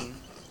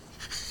slicing.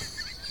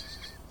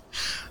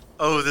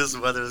 "Oh, this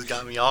weather's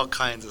got me all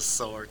kinds of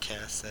sore,"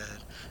 Cass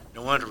said.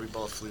 "No wonder we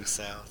both flew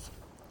south."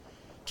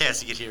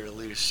 Cassie could hear a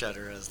loose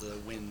shudder as the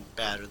wind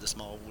battered the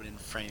small wooden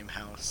frame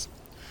house.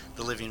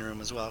 The living room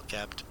was well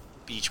kept.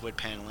 Beechwood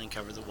paneling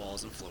covered the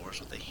walls and floors,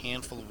 with a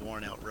handful of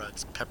worn-out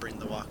rugs peppering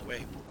the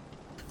walkway.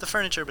 The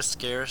furniture was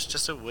scarce,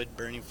 just a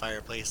wood-burning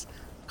fireplace,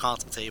 a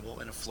console table,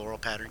 and a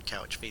floral-patterned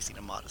couch facing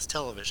a modest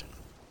television.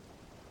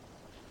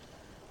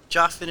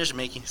 Joff finished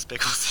making his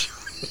pickles.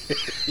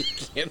 You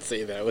can't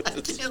say that with I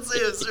can't say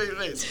it with a straight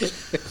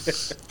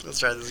face. Let's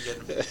try this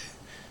again.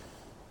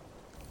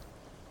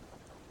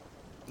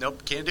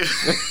 Nope, can't do it.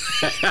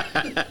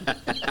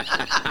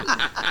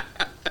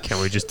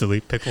 Can we just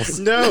delete pickles?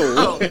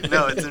 No.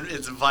 No,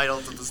 it's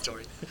vital to the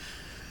story.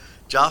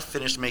 Joff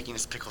finished making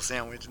his pickle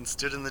sandwich and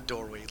stood in the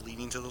doorway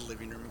leading to the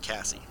living room with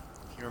Cassie.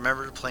 He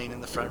remembered playing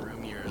in the front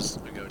room years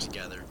ago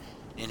together.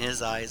 In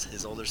his eyes,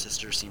 his older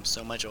sister seemed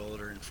so much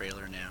older and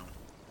frailer now.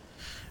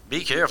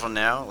 "Be careful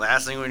now.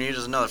 Last thing we need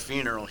is another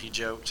funeral," he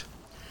joked.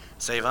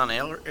 "Save on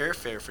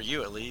airfare for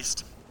you, at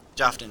least."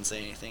 Joff didn't say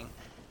anything.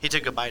 He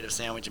took a bite of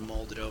sandwich and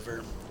mulled it over.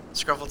 A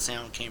scruffled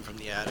sound came from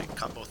the attic and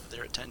caught both of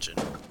their attention.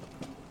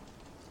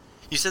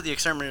 "You said the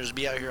exterminators would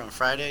be out here on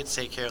Friday to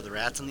take care of the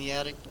rats in the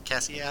attic?"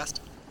 Cassie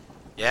asked.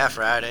 "Yeah,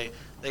 Friday.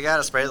 They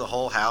gotta spray the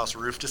whole house,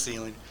 roof to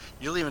ceiling.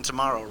 You're leaving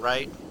tomorrow,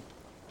 right?"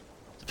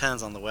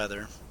 "Depends on the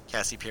weather."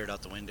 Cassie peered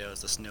out the window as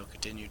the snow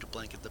continued to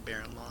blanket the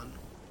barren lawn.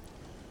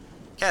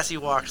 Cassie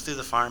walked through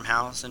the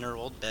farmhouse. In her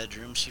old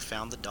bedroom, she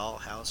found the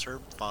dollhouse her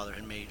father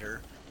had made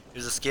her. It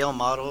was a scale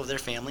model of their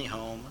family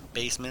home,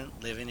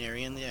 basement, living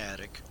area, and the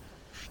attic.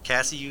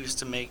 Cassie used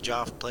to make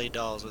Joff play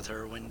dolls with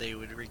her when they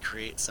would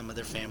recreate some of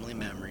their family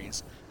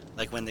memories,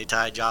 like when they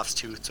tied Joff's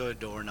tooth to a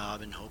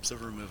doorknob in hopes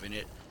of removing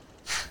it.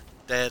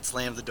 Dad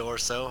slammed the door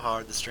so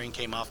hard the string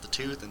came off the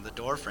tooth and the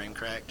door frame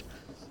cracked.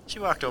 She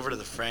walked over to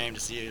the frame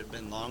to see it had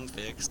been long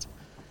fixed.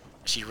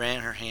 As she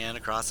ran her hand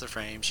across the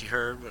frame, she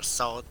heard a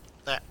solid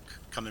thwack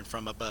coming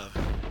from above.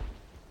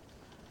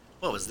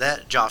 "What was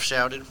that?" Joff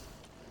shouted.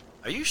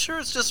 "Are you sure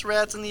it's just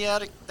rats in the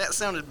attic? That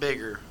sounded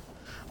bigger.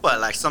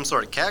 What, like some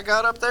sort of cat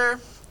got up there?"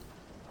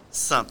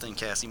 "Something,"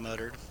 Cassie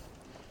muttered.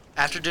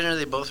 After dinner,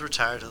 they both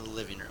retired to the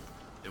living room.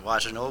 They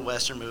watched an old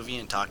Western movie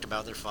and talked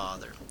about their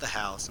father, the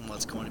house, and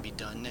what's going to be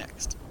done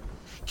next.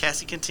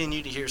 Cassie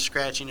continued to hear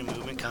scratching and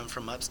movement come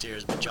from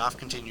upstairs, but Joff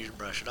continued to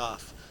brush it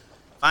off.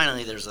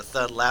 Finally, there was a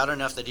thud loud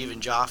enough that even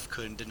Joff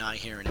couldn't deny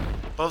hearing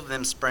it. Both of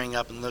them sprang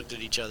up and looked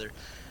at each other.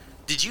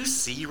 "Did you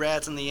see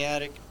rats in the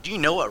attic? Do you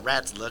know what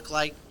rats look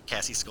like?"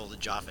 Cassie scolded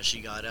Joff as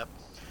she got up.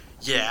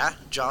 "Yeah,"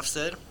 Joff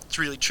said. "It's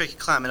really tricky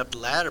climbing up the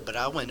ladder, but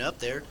I went up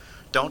there.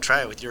 Don't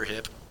try it with your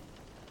hip."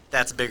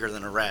 "That's bigger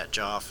than a rat,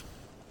 Joff."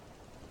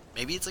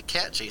 "Maybe it's a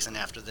cat chasing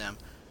after them.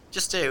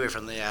 Just stay away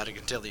from the attic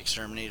until the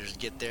exterminators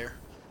get there."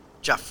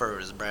 Joff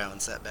furrowed his brow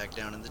and sat back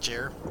down in the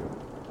chair.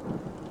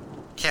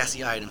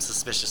 Cassie eyed him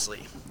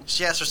suspiciously.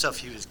 She asked herself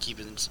if he was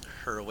keeping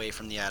her away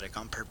from the attic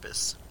on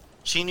purpose.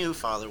 She knew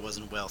father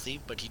wasn't wealthy,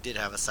 but he did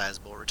have a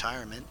sizable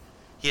retirement.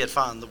 He had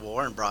fought in the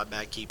war and brought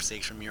back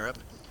keepsakes from Europe.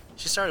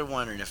 She started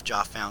wondering if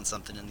Joff found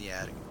something in the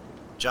attic.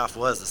 Joff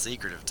was the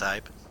secretive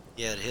type.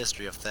 He had a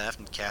history of theft,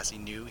 and Cassie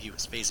knew he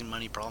was facing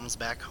money problems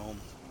back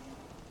home.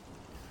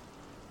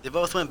 They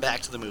both went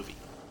back to the movie.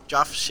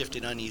 Joff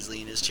shifted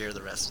uneasily in his chair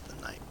the rest of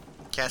the night.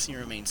 Cassie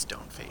remained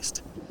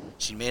stone-faced.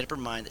 She'd made up her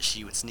mind that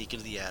she would sneak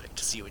into the attic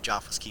to see what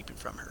Joff was keeping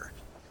from her.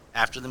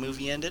 After the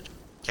movie ended,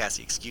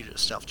 Cassie excused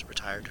herself to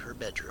retire to her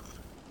bedroom.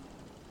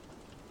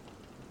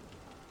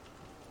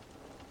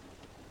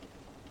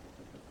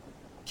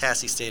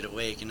 Cassie stayed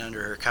awake and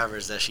under her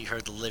covers as she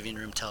heard the living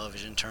room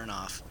television turn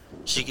off.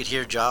 She could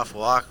hear Joff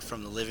walk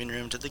from the living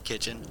room to the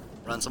kitchen,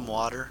 run some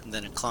water, and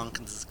then a clunk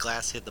as his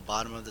glass hit the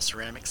bottom of the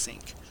ceramic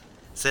sink.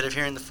 Instead of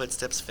hearing the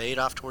footsteps fade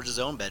off towards his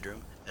own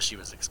bedroom, as she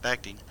was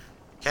expecting,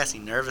 Cassie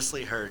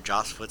nervously heard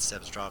Joff's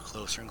footsteps draw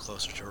closer and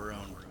closer to her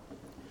own room.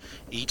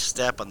 Each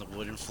step on the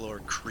wooden floor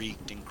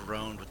creaked and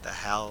groaned with the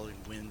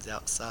howling winds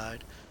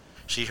outside.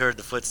 She heard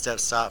the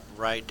footsteps stop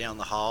right down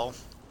the hall.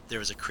 There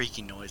was a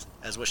creaking noise,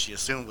 as what she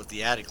assumed was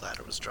the attic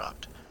ladder was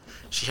dropped.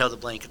 She held the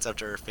blankets up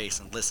to her face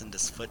and listened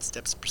as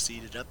footsteps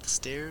proceeded up the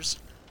stairs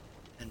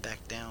and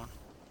back down.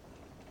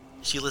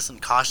 She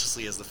listened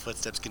cautiously as the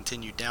footsteps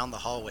continued down the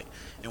hallway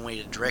and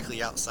waited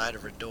directly outside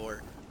of her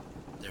door.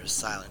 There was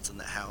silence in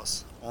the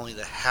house. Only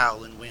the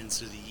howling winds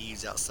through the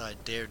eaves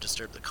outside dared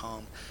disturb the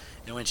calm,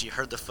 and when she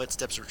heard the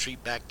footsteps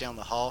retreat back down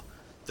the hall,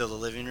 through the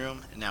living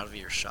room, and out of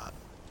earshot.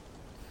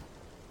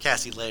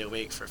 Cassie lay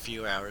awake for a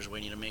few hours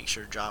waiting to make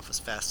sure Joff was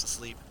fast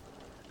asleep.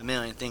 A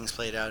million things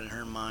played out in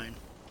her mind.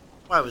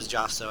 Why was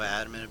Joff so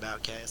adamant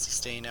about Cassie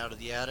staying out of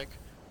the attic?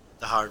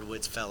 The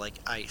hardwoods felt like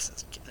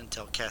ice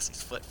until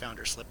Cassie's foot found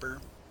her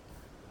slipper.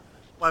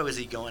 Why was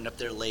he going up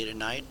there late at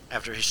night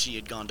after she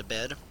had gone to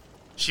bed?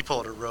 She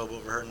pulled her robe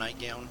over her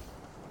nightgown.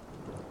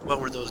 What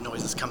were those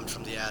noises coming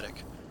from the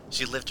attic?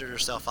 She lifted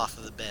herself off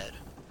of the bed.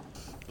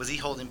 Was he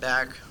holding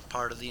back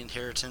part of the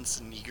inheritance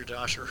and eager to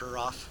usher her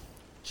off?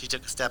 She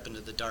took a step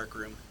into the dark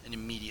room and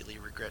immediately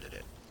regretted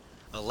it.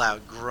 A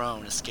loud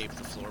groan escaped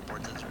the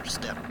floorboards as her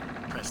step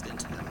pressed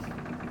into them.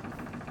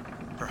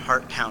 Her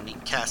heart pounding,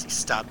 Cassie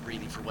stopped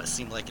breathing for what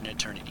seemed like an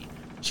eternity.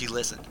 She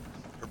listened.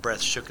 Her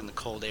breath shook in the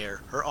cold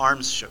air. Her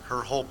arms shook.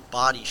 Her whole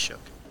body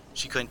shook.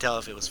 She couldn't tell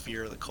if it was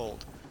fear or the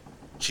cold.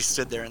 She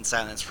stood there in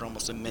silence for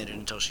almost a minute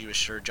until she was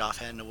sure Joff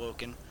hadn't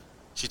awoken.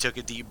 She took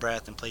a deep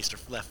breath and placed her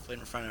left foot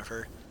in front of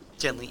her,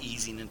 gently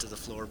easing into the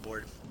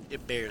floorboard.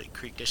 It barely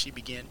creaked as she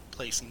began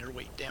placing her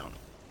weight down.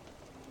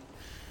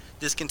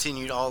 This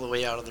continued all the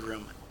way out of the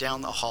room,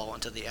 down the hall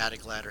into the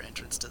attic ladder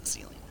entrance to the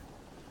ceiling.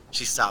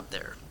 She stopped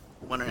there,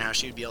 wondering how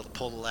she would be able to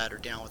pull the ladder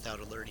down without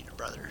alerting her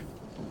brother.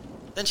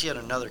 Then she had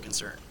another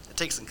concern. It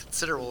takes a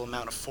considerable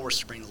amount of force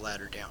to bring the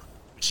ladder down.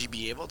 Would she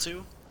be able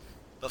to?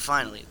 But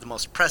finally, the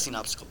most pressing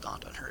obstacle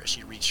dawned on her as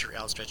she reached her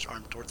outstretched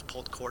arm towards the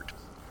pulled cord.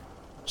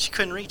 She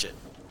couldn't reach it.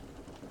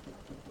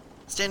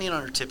 Standing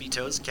on her tippy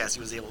toes, Cassie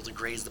was able to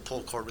graze the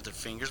pull cord with her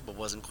fingers, but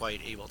wasn't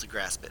quite able to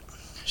grasp it.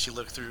 She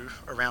looked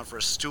around for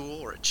a stool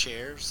or a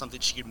chair, something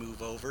she could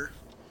move over.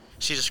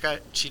 She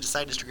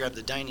decided to grab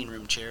the dining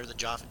room chair that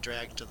Joff had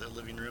dragged to the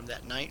living room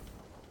that night.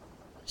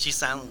 She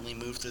silently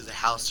moved through the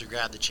house to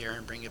grab the chair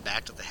and bring it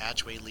back to the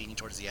hatchway leading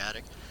towards the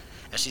attic.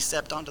 As she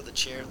stepped onto the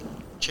chair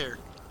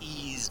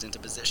eased into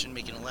position,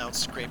 making a loud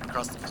scrape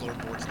across the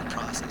floorboards in the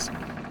process.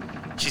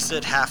 She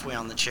stood halfway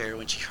on the chair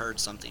when she heard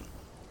something.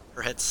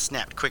 Her head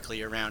snapped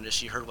quickly around as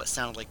she heard what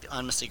sounded like the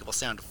unmistakable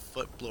sound of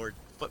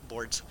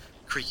footboards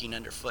creaking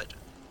underfoot,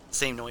 the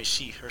same noise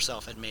she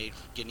herself had made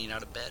getting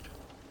out of bed.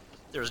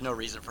 There was no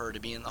reason for her to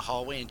be in the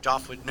hallway, and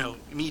Joff would know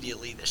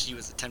immediately that she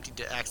was attempting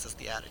to access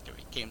the attic if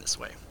he came this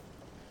way.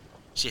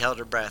 She held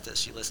her breath as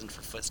she listened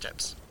for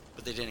footsteps,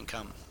 but they didn't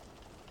come.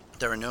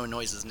 There were no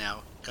noises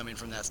now coming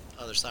from that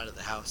other side of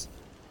the house.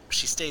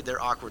 She stayed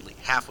there awkwardly,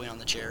 halfway on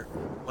the chair,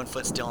 one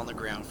foot still on the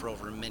ground, for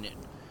over a minute.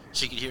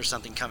 She could hear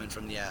something coming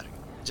from the attic.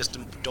 Just a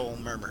dull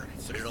murmur,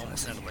 but it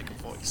almost sounded like a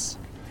voice.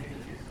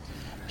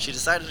 She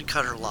decided to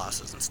cut her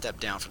losses and step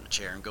down from the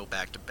chair and go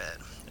back to bed.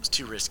 It was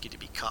too risky to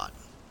be caught.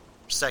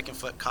 Her second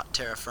foot caught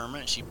terra firma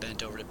and she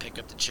bent over to pick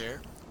up the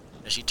chair.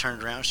 As she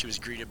turned around, she was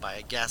greeted by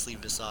a ghastly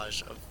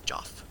visage of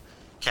Joff.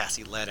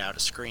 Cassie let out a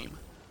scream.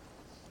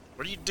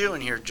 "What are you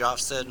doing here?" Joff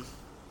said.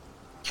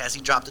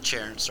 Cassie dropped the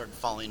chair and started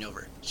falling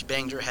over. She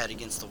banged her head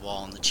against the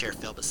wall and the chair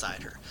fell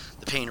beside her.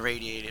 The pain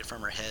radiated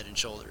from her head and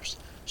shoulders.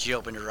 She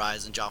opened her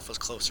eyes and Joff was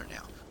closer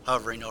now,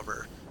 hovering over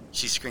her.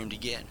 She screamed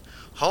again.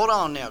 "Hold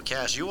on now,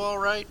 Cass, you all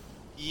right?"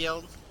 he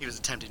yelled. He was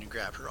attempting to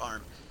grab her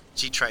arm.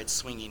 She tried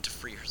swinging to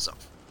free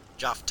herself.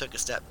 Joff took a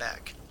step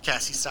back.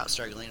 Cassie stopped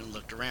struggling and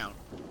looked around.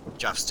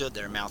 Joff stood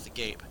there, mouth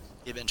agape.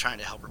 He had been trying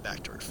to help her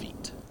back to her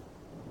feet.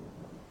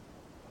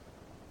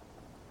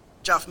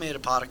 Joff made a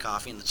pot of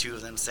coffee and the two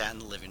of them sat in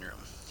the living room.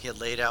 He had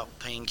laid out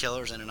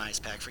painkillers and an ice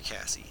pack for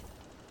Cassie.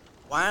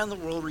 "Why in the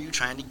world were you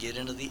trying to get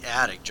into the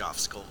attic?" Joff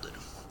scolded.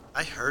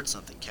 "I heard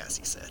something,"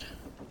 Cassie said.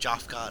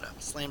 Joff got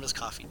up, slammed his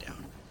coffee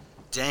down.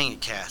 "Dang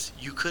it, Cass,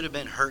 you could have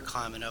been hurt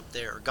climbing up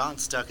there or gotten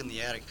stuck in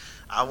the attic.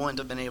 I wouldn't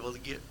have been able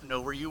to know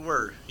where you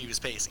were," he was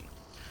pacing.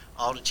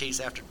 "All to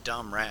chase after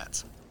dumb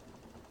rats."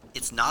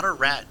 "It's not a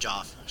rat,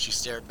 Joff." She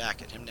stared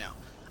back at him now.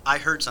 "I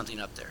heard something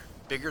up there,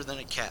 bigger than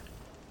a cat.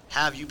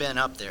 Have you been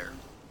up there?"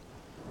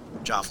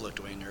 Joff looked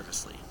away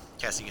nervously.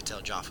 Cassie could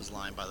tell Joff was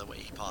lying by the way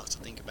he paused to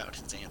think about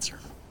his answer.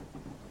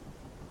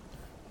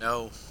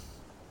 "No,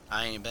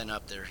 I ain't been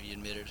up there," he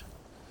admitted.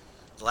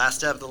 "The last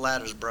step of the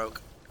ladder's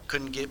broke.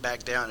 Couldn't get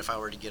back down if I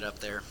were to get up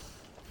there."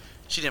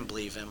 She didn't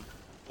believe him.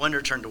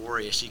 Wonder turned to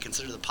worry as she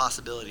considered the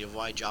possibility of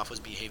why Joff was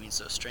behaving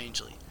so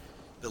strangely.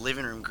 The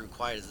living room grew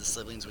quiet as the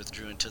siblings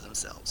withdrew into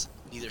themselves,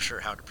 neither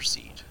sure how to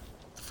proceed.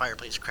 The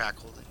fireplace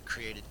crackled and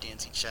created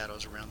dancing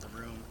shadows around the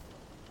room.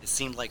 It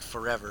seemed like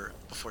forever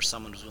before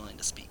someone was willing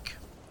to speak.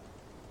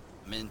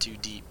 "I'm in too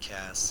deep,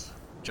 Cass,"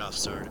 Joff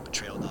started but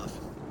trailed off.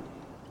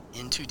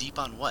 "In too deep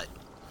on what?"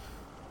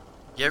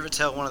 "You ever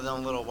tell one of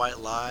them little white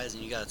lies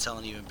and you gotta tell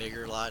an even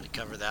bigger lie to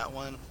cover that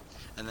one,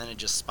 and then it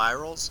just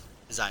spirals?"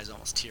 His eyes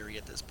almost teary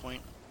at this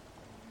point.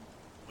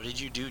 "What did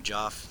you do,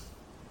 Joff?"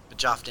 But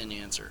Joff didn't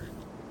answer.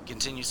 He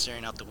continued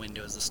staring out the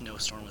window as the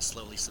snowstorm was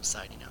slowly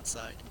subsiding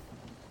outside.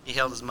 He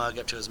held his mug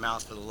up to his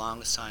mouth for the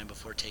longest time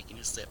before taking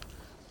a sip.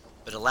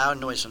 But a loud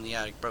noise from the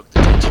attic broke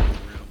the tension in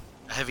the room.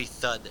 A heavy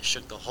thud that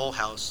shook the whole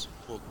house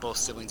woke both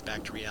siblings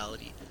back to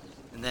reality.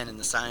 And then, in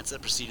the silence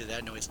that preceded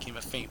that noise, came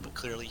a faint but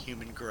clearly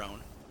human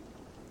groan.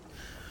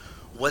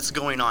 "What's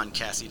going on?"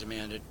 Cassie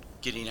demanded,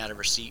 getting out of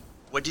her seat.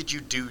 "What did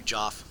you do,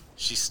 Joff?"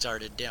 She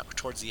started down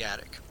towards the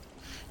attic.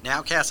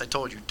 "Now, Cass, I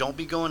told you, don't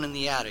be going in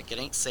the attic. It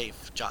ain't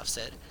safe," Joff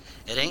said.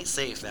 "It ain't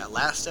safe. That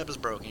last step is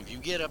broken. If you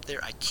get up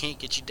there, I can't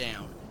get you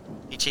down."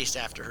 He chased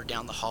after her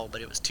down the hall,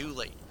 but it was too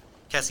late.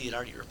 Cassie had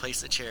already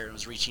replaced the chair and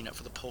was reaching up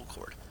for the pull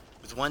cord.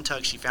 With one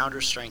tug, she found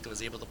her strength and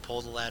was able to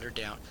pull the ladder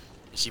down,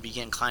 and she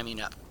began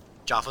climbing up.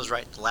 Joff was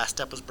right. The last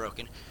step was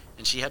broken,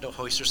 and she had to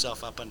hoist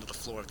herself up onto the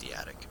floor of the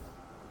attic.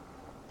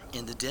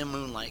 In the dim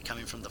moonlight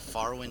coming from the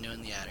far window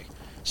in the attic,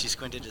 she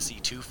squinted to see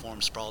two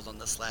forms sprawled on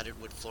the slatted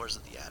wood floors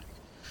of the attic.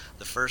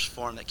 The first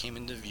form that came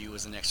into view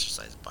was an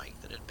exercise bike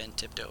that had been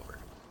tipped over.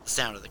 The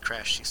sound of the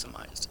crash, she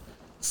surmised.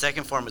 The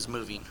second form was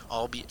moving,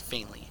 albeit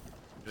faintly.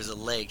 It was a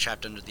leg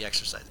trapped under the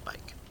exercise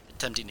bike,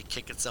 attempting to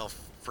kick itself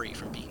free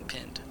from being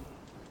pinned.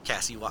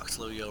 Cassie walked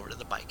slowly over to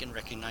the bike and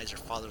recognized her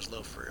father's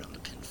loafer on the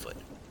pinned foot.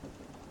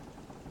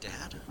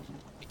 "Dad?"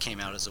 It came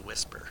out as a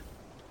whisper.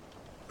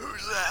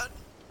 "Who's that?"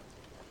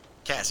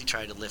 Cassie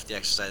tried to lift the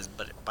exercise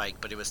bike,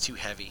 but it was too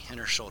heavy, and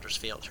her shoulders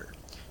failed her.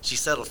 She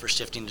settled for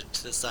shifting it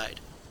to the side.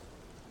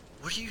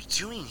 "What are you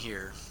doing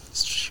here?"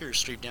 Tears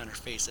streamed down her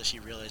face as she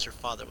realized her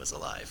father was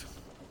alive.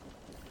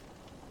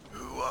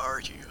 "Who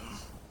are you?"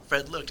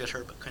 Fred looked at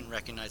her but couldn't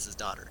recognize his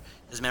daughter.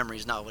 His memory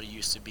is not what it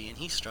used to be, and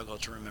he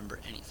struggled to remember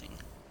anything.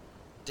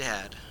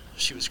 "Dad,"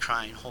 she was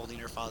crying, holding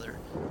her father.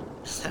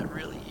 "Is that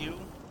really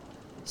you?"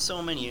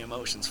 So many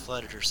emotions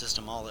flooded her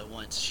system all at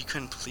once. She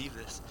couldn't believe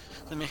this.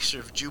 The mixture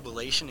of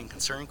jubilation and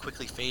concern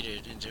quickly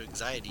faded into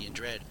anxiety and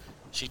dread.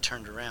 She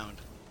turned around.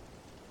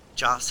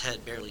 Joff's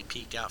head barely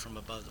peeked out from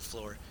above the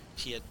floor.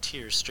 He had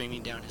tears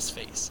streaming down his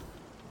face.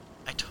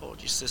 "I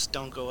told you, sis,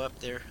 don't go up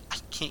there. I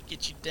can't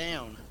get you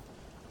down."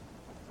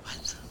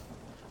 "What?"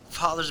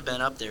 "Father's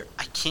been up there.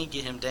 I can't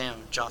get him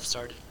down," Joff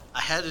started.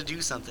 "I had to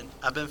do something.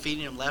 I've been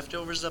feeding him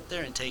leftovers up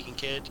there and taking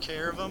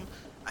care of him.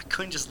 I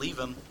couldn't just leave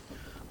him.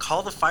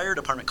 Call the fire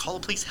department. Call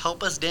the police.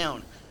 Help us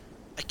down."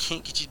 "I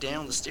can't get you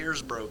down. The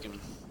stairs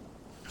broken."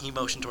 He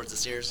motioned towards the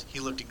stairs.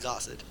 He looked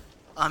exhausted.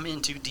 "I'm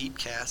in too deep,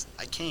 Cass.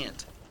 I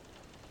can't."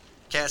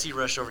 Cassie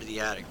rushed over to the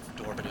attic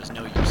door, but it was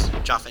no use.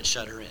 Joff had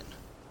shut her in.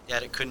 The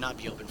attic could not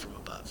be opened from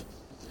above.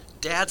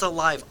 "Dad's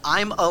alive.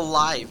 I'm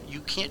alive.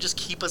 You can't just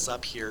keep us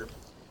up here,"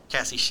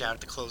 Cassie shouted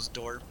at the closed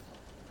door.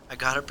 "I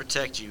gotta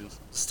protect you.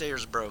 The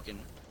stairs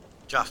broken."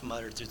 Joff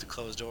muttered through the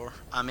closed door.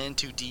 "I'm in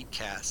too deep,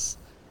 Cass."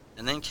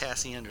 And then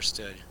Cassie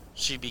understood.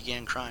 She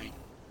began crying.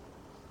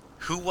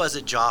 "Who was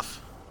it, Joff?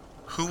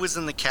 Who was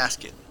in the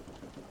casket?"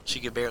 She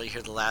could barely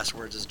hear the last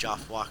words as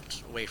Joff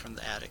walked away from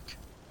the attic.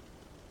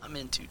 "I'm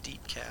in too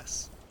deep,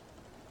 Cass.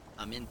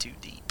 I'm in too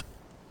deep."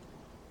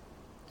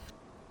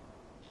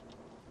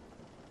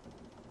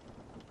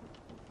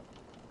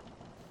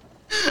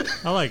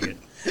 I like it.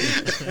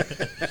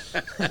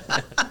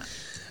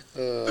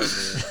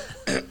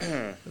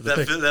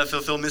 That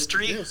fulfilled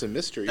mystery? Yeah, it was a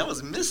mystery. That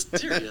was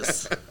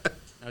mysterious.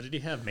 Now, did he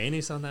have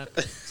mayonnaise on that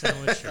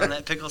sandwich? On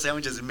that pickle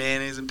sandwich is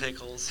mayonnaise and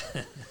pickles.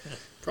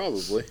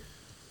 Probably.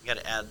 You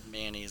gotta add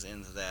mayonnaise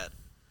into that.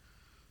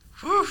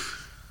 Whew.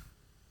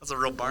 That's a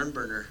real barn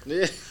burner.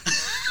 Yeah.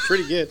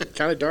 Pretty good.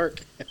 Kind of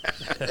dark.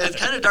 It's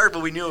kind of dark,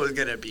 but we knew it was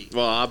gonna be.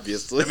 Well,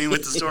 obviously. I mean,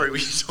 with the story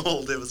we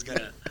told, it was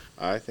gonna.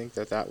 I think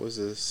that was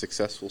a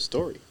successful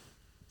story.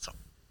 So,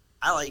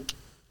 I like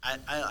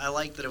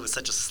that it was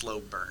such a slow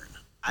burn.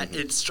 I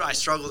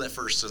struggled at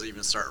first to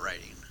even start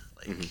writing,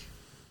 like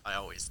I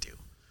always do.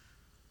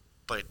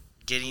 But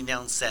getting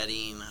down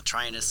setting,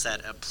 trying to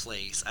set a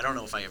place, I don't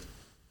know if I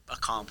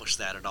accomplished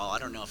that at all. I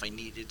don't know if I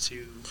needed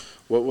to.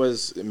 What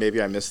was,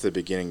 maybe I missed the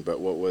beginning, but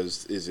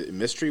is it a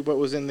mystery what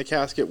was in the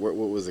casket? What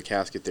was the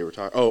casket they were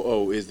talking?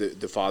 Oh, is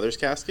the father's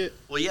casket?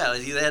 Well, yeah,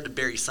 they had to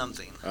bury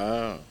something.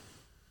 Oh.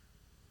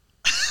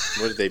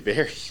 What did they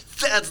bury?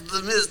 That's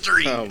the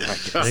mystery. Oh, my I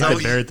God. think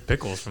they buried the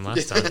pickles from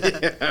last time.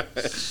 Yeah.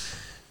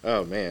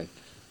 Oh, man.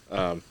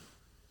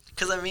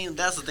 Because, I mean,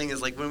 that's the thing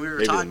is, like, when we were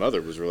Maybe talking. the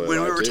mother was really When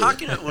we alive, were too.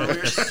 talking. When we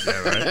were,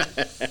 Yeah,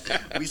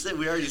 right?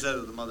 we already said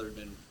that the mother had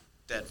been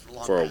dead for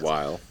long. For a past.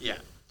 while. Yeah.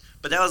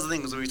 But that was the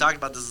thing, was when we talked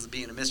about this as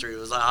being a mystery, it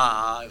was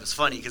it was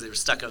funny because they were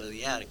stuck up in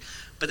the attic.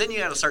 But then you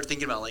got to start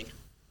thinking about, like,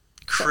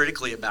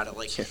 critically about it.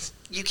 Like, Yes.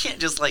 you can't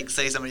just, like,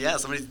 say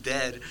somebody's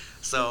dead,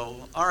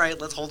 so, all right,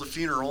 let's hold a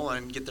funeral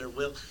and get their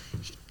will.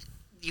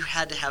 You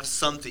had to have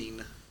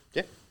something.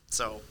 Yeah.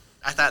 So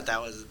I thought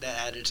that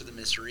added to the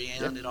mystery,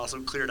 and it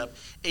also cleared up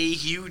a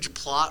huge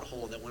plot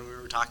hole that when we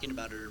were talking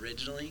about it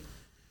originally,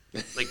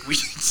 like, we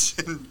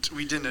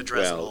didn't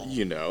address at all. Well,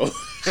 you know,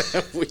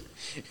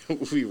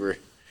 we were.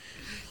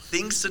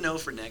 Things to know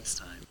for next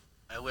time.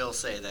 I will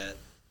say that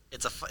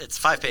it's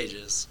 5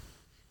 pages,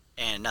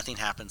 and nothing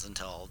happens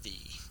until the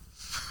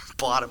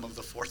bottom of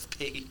the 4th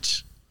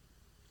page.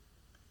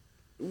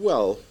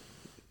 Well,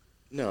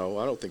 no,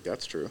 I don't think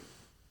that's true.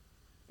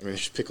 I mean,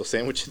 there's pickle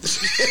sandwiches.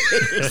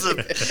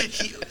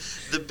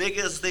 The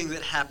biggest thing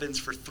that happens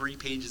for 3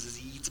 pages is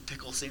he eats a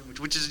pickle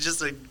sandwich, which is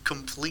just a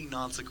complete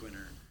non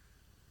sequitur.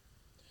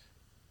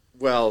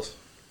 Well,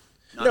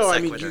 Non no, I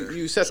mean sequitur.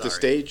 you set the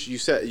Sorry. stage. You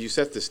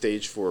set the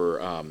stage for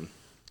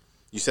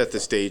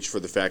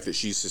the fact that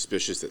she's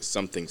suspicious that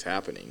something's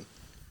happening,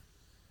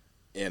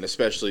 and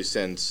especially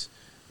since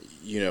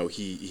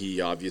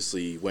he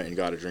obviously went and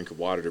got a drink of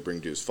water to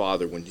bring to his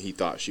father when he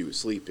thought she was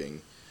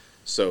sleeping.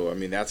 So I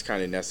mean that's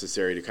kind of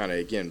necessary to kind of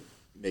again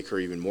make her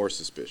even more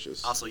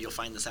suspicious. Also, you'll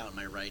find this out in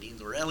my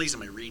writings, or at least in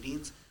my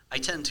readings. I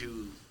tend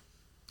to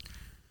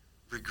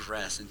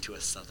regress into a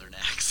southern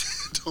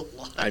accent a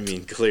lot. I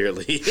mean,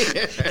 clearly.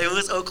 It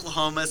was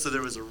Oklahoma, so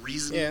there was a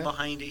reason Yeah.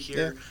 behind it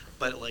here. Yeah.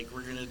 But like,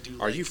 we're gonna do.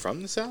 Are like, you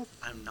from the South?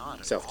 I'm not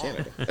at South all.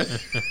 Canada.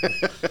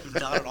 I'm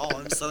not at all.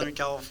 I'm Southern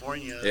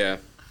California. Yeah.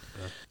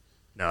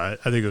 No, I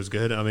think it was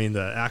good. I mean,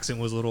 the accent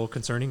was a little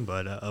concerning,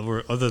 but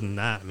other than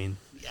that, I mean,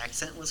 The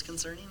accent was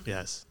concerning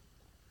yes.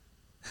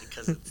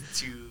 because it's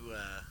too.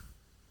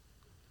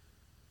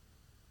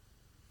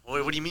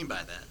 What do you mean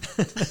by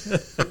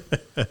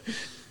that?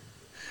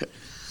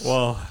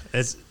 Well,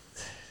 it's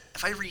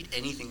If I read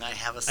anything, I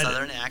have a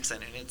southern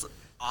accent, and it's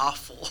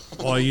awful.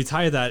 well, you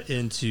tie that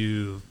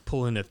into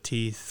pulling of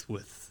teeth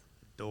with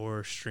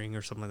door string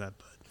or something like that,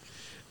 but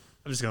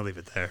I'm just gonna leave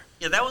it there.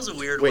 Yeah, that was a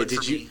weird Wait,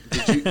 one for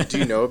me. do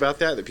you know about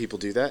that? That people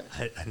do that?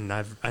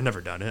 I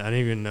never done it. I didn't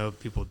even know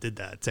people did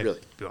that. Really?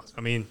 To be honest.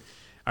 I mean,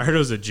 I heard it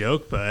was a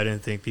joke, but I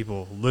didn't think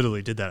people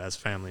literally did that as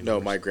family No,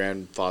 members. my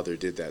grandfather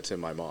did that to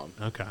my mom.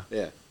 Okay.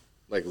 Yeah,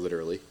 like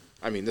literally.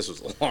 I mean, this was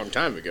a long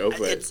time ago,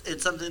 but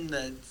It's something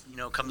that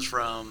comes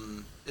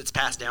from. It's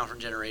passed down from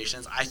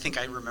generations. I think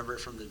I remember it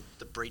from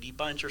the Brady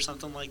Bunch or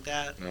something like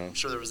that. No. I'm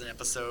sure there was an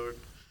episode,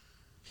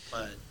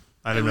 but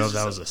I don't it know was if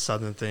that just was a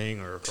southern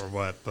thing or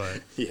what,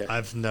 but Yeah.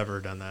 I've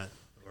never done that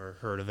or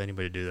heard of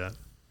anybody do that.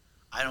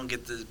 I don't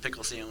get the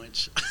pickle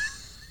sandwich.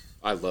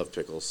 I love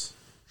pickles.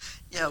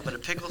 Yeah, but a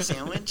pickle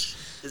sandwich,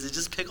 is it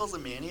just pickles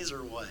and mayonnaise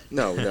or what?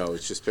 No,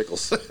 it's just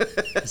pickles.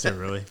 Is it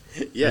really?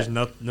 Yeah.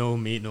 There's no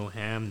meat, no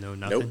ham, no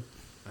nothing? Nope.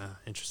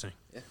 Interesting.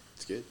 Yeah,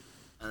 it's good.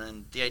 And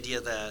then the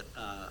idea that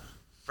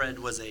Fred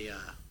was a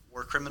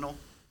war criminal,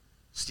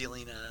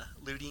 stealing,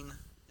 looting,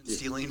 and Yeah.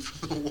 stealing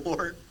from the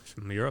war.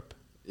 From Europe?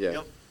 Yeah.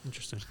 Yep.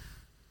 Interesting.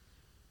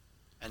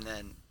 And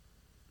then,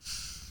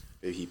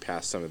 Maybe he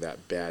passed some of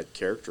that bad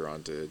character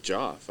on to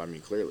Joff. I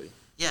mean, clearly.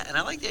 yeah, and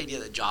I like the idea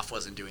that Joff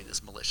wasn't doing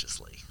this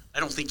maliciously. I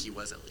don't think he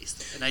was, at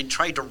least. And I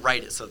tried to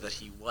write it so that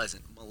he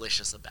wasn't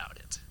malicious about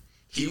it.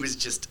 He was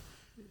just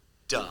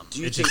dumb. Do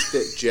you think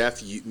that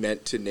Jeff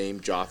meant to name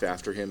Joff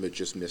after him, but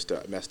just messed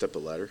up a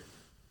letter?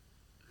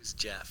 Who's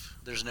Jeff?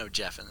 There's no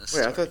Jeff in this Wait,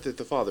 story. I thought that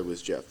the father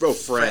was Jeff. Oh,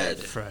 Fred.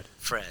 Fred.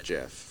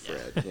 Jeff. Yeah.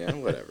 Fred. Yeah,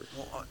 whatever.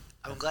 Well,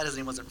 I'm glad his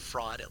name wasn't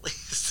Fraud, at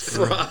least.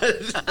 Fraud.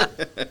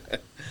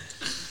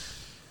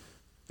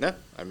 No,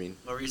 I mean,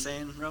 What were you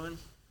saying, Roman?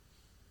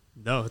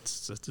 No,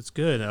 it's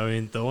good. I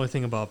mean, the only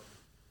thing about,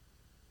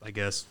 I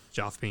guess,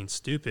 Joff being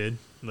stupid,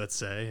 let's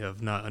say,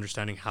 of not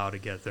understanding how to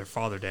get their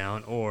father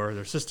down or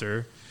their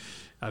sister,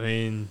 I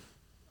mean,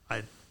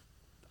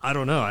 I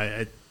don't know.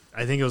 I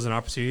think it was an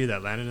opportunity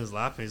that landed in his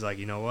lap, and he's like,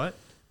 you know what?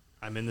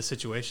 I'm in this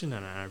situation,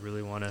 and I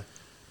really want to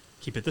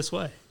keep it this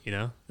way.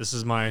 This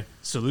is my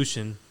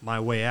solution, my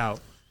way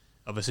out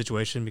of a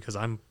situation because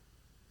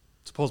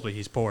supposedly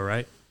he's poor,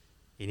 right?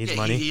 He needs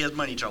money. He has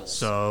money troubles.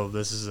 So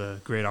this is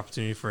a great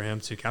opportunity for him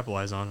to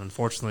capitalize on.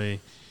 Unfortunately,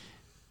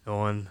 no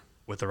one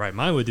with the right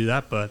mind would do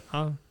that, but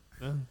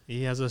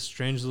he has a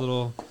strange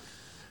little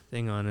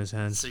thing on his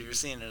hands. So you're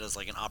seeing it as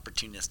like an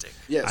opportunistic.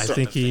 yeah. I So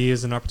think he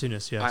is an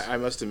opportunist, yes. I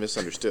must have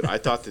misunderstood. I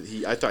thought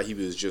he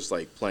was just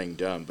like playing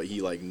dumb, but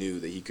he like knew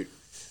that he could.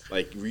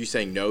 Like, were you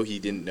saying no? He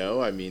didn't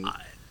know. I mean,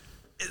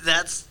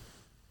 That's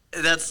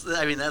kind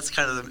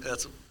of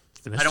that's.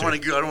 The I don't want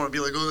mystery. to. I don't want to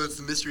be like, oh, that's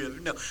the mystery of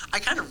it. No, I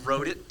kind of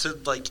wrote it to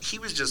like he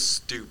was just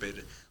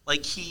stupid.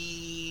 Like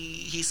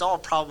he saw a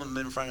problem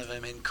in front of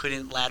him and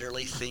couldn't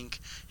laterally think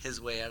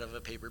his way out of a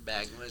paper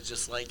bag and was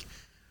just like,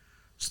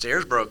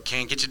 stairs broke,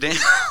 can't get you down.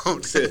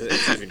 it's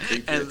even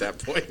creepy at that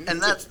point.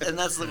 And that's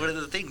one of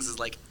the things is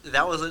like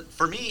that wasn't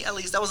for me at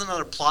least that was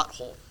another plot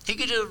hole. He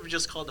could have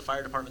just called the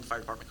fire department. The fire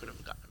department could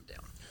have gotten him down.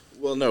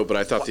 Well, no, but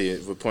I thought the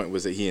point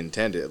was that he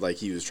intended, like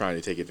he was trying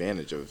to take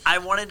advantage of. I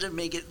wanted to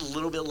make it a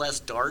little bit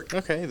less dark.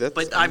 Okay, that's.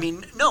 But I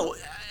mean, no,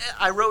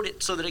 I wrote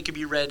it so that it could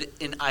be read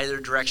in either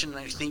direction, and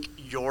I think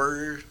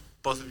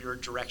both of your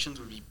directions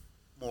would be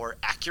more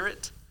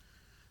accurate.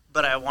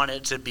 But I wanted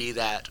it to be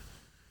that,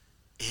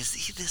 is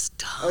he this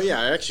dumb? Oh yeah,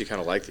 I actually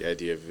kind of like the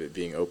idea of it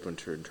being open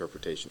to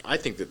interpretation. I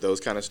think that those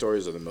kind of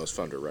stories are the most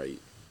fun to write,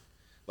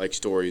 like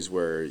stories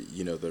where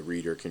the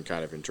reader can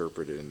kind of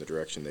interpret it in the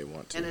direction they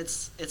want to. And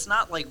it's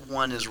not like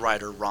one is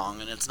right or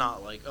wrong, and it's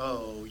not like,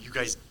 oh, you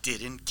guys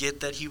didn't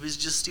get that he was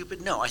just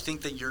stupid. No, I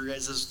think that your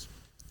guys' is,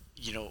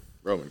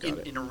 Roman got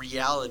it. in a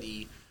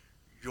reality,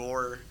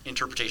 your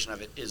interpretation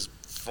of it is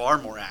far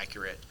more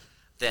accurate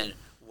than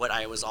what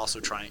I was also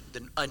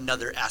than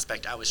another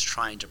aspect I was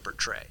trying to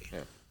portray.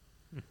 Yeah.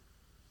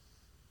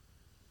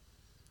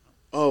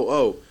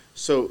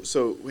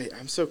 So wait,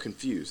 I'm so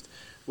confused.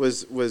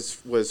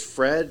 Was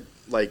Fred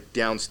like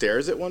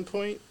downstairs at one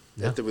point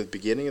No. at the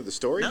beginning of the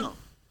story? No.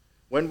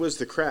 When was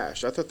the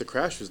crash? I thought the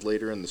crash was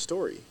later in the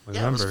story.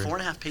 Yeah, it was Remember.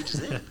 4.5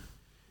 pages in.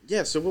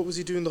 Yeah, so what was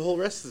he doing the whole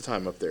rest of the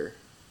time up there?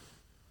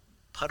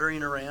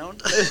 Puttering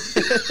around.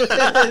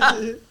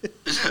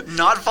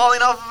 Not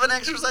falling off of an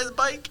exercise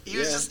bike. He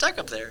was Yeah. just stuck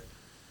up there.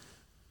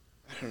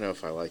 I don't know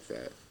if I like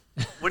that.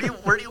 Where do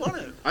you want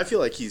to? I feel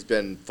like he's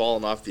been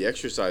falling off the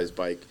exercise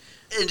bike.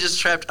 And just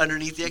trapped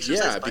underneath the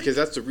exercise Yeah, bike? because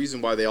that's the reason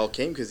why they all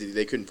came, because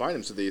they couldn't find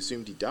him, so they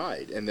assumed he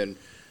died. And then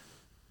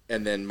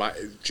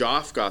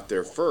Joff got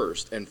there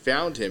first and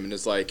found him and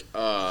is like,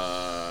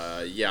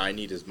 yeah, I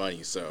need his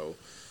money, so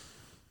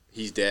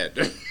he's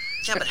dead.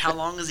 Yeah, but how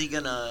long is he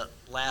going to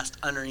last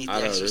underneath the I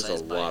don't know, exercise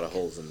there's a bike? lot of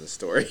holes in this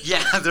story.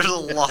 Yeah, there's a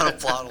lot of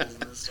plot holes in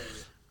this story.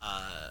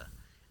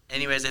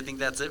 Anyways, I think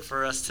that's it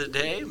for us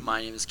today.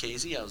 My name is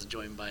Casey. I was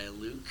joined by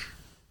Luke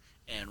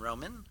and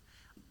Roman.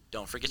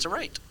 Don't forget to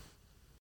write.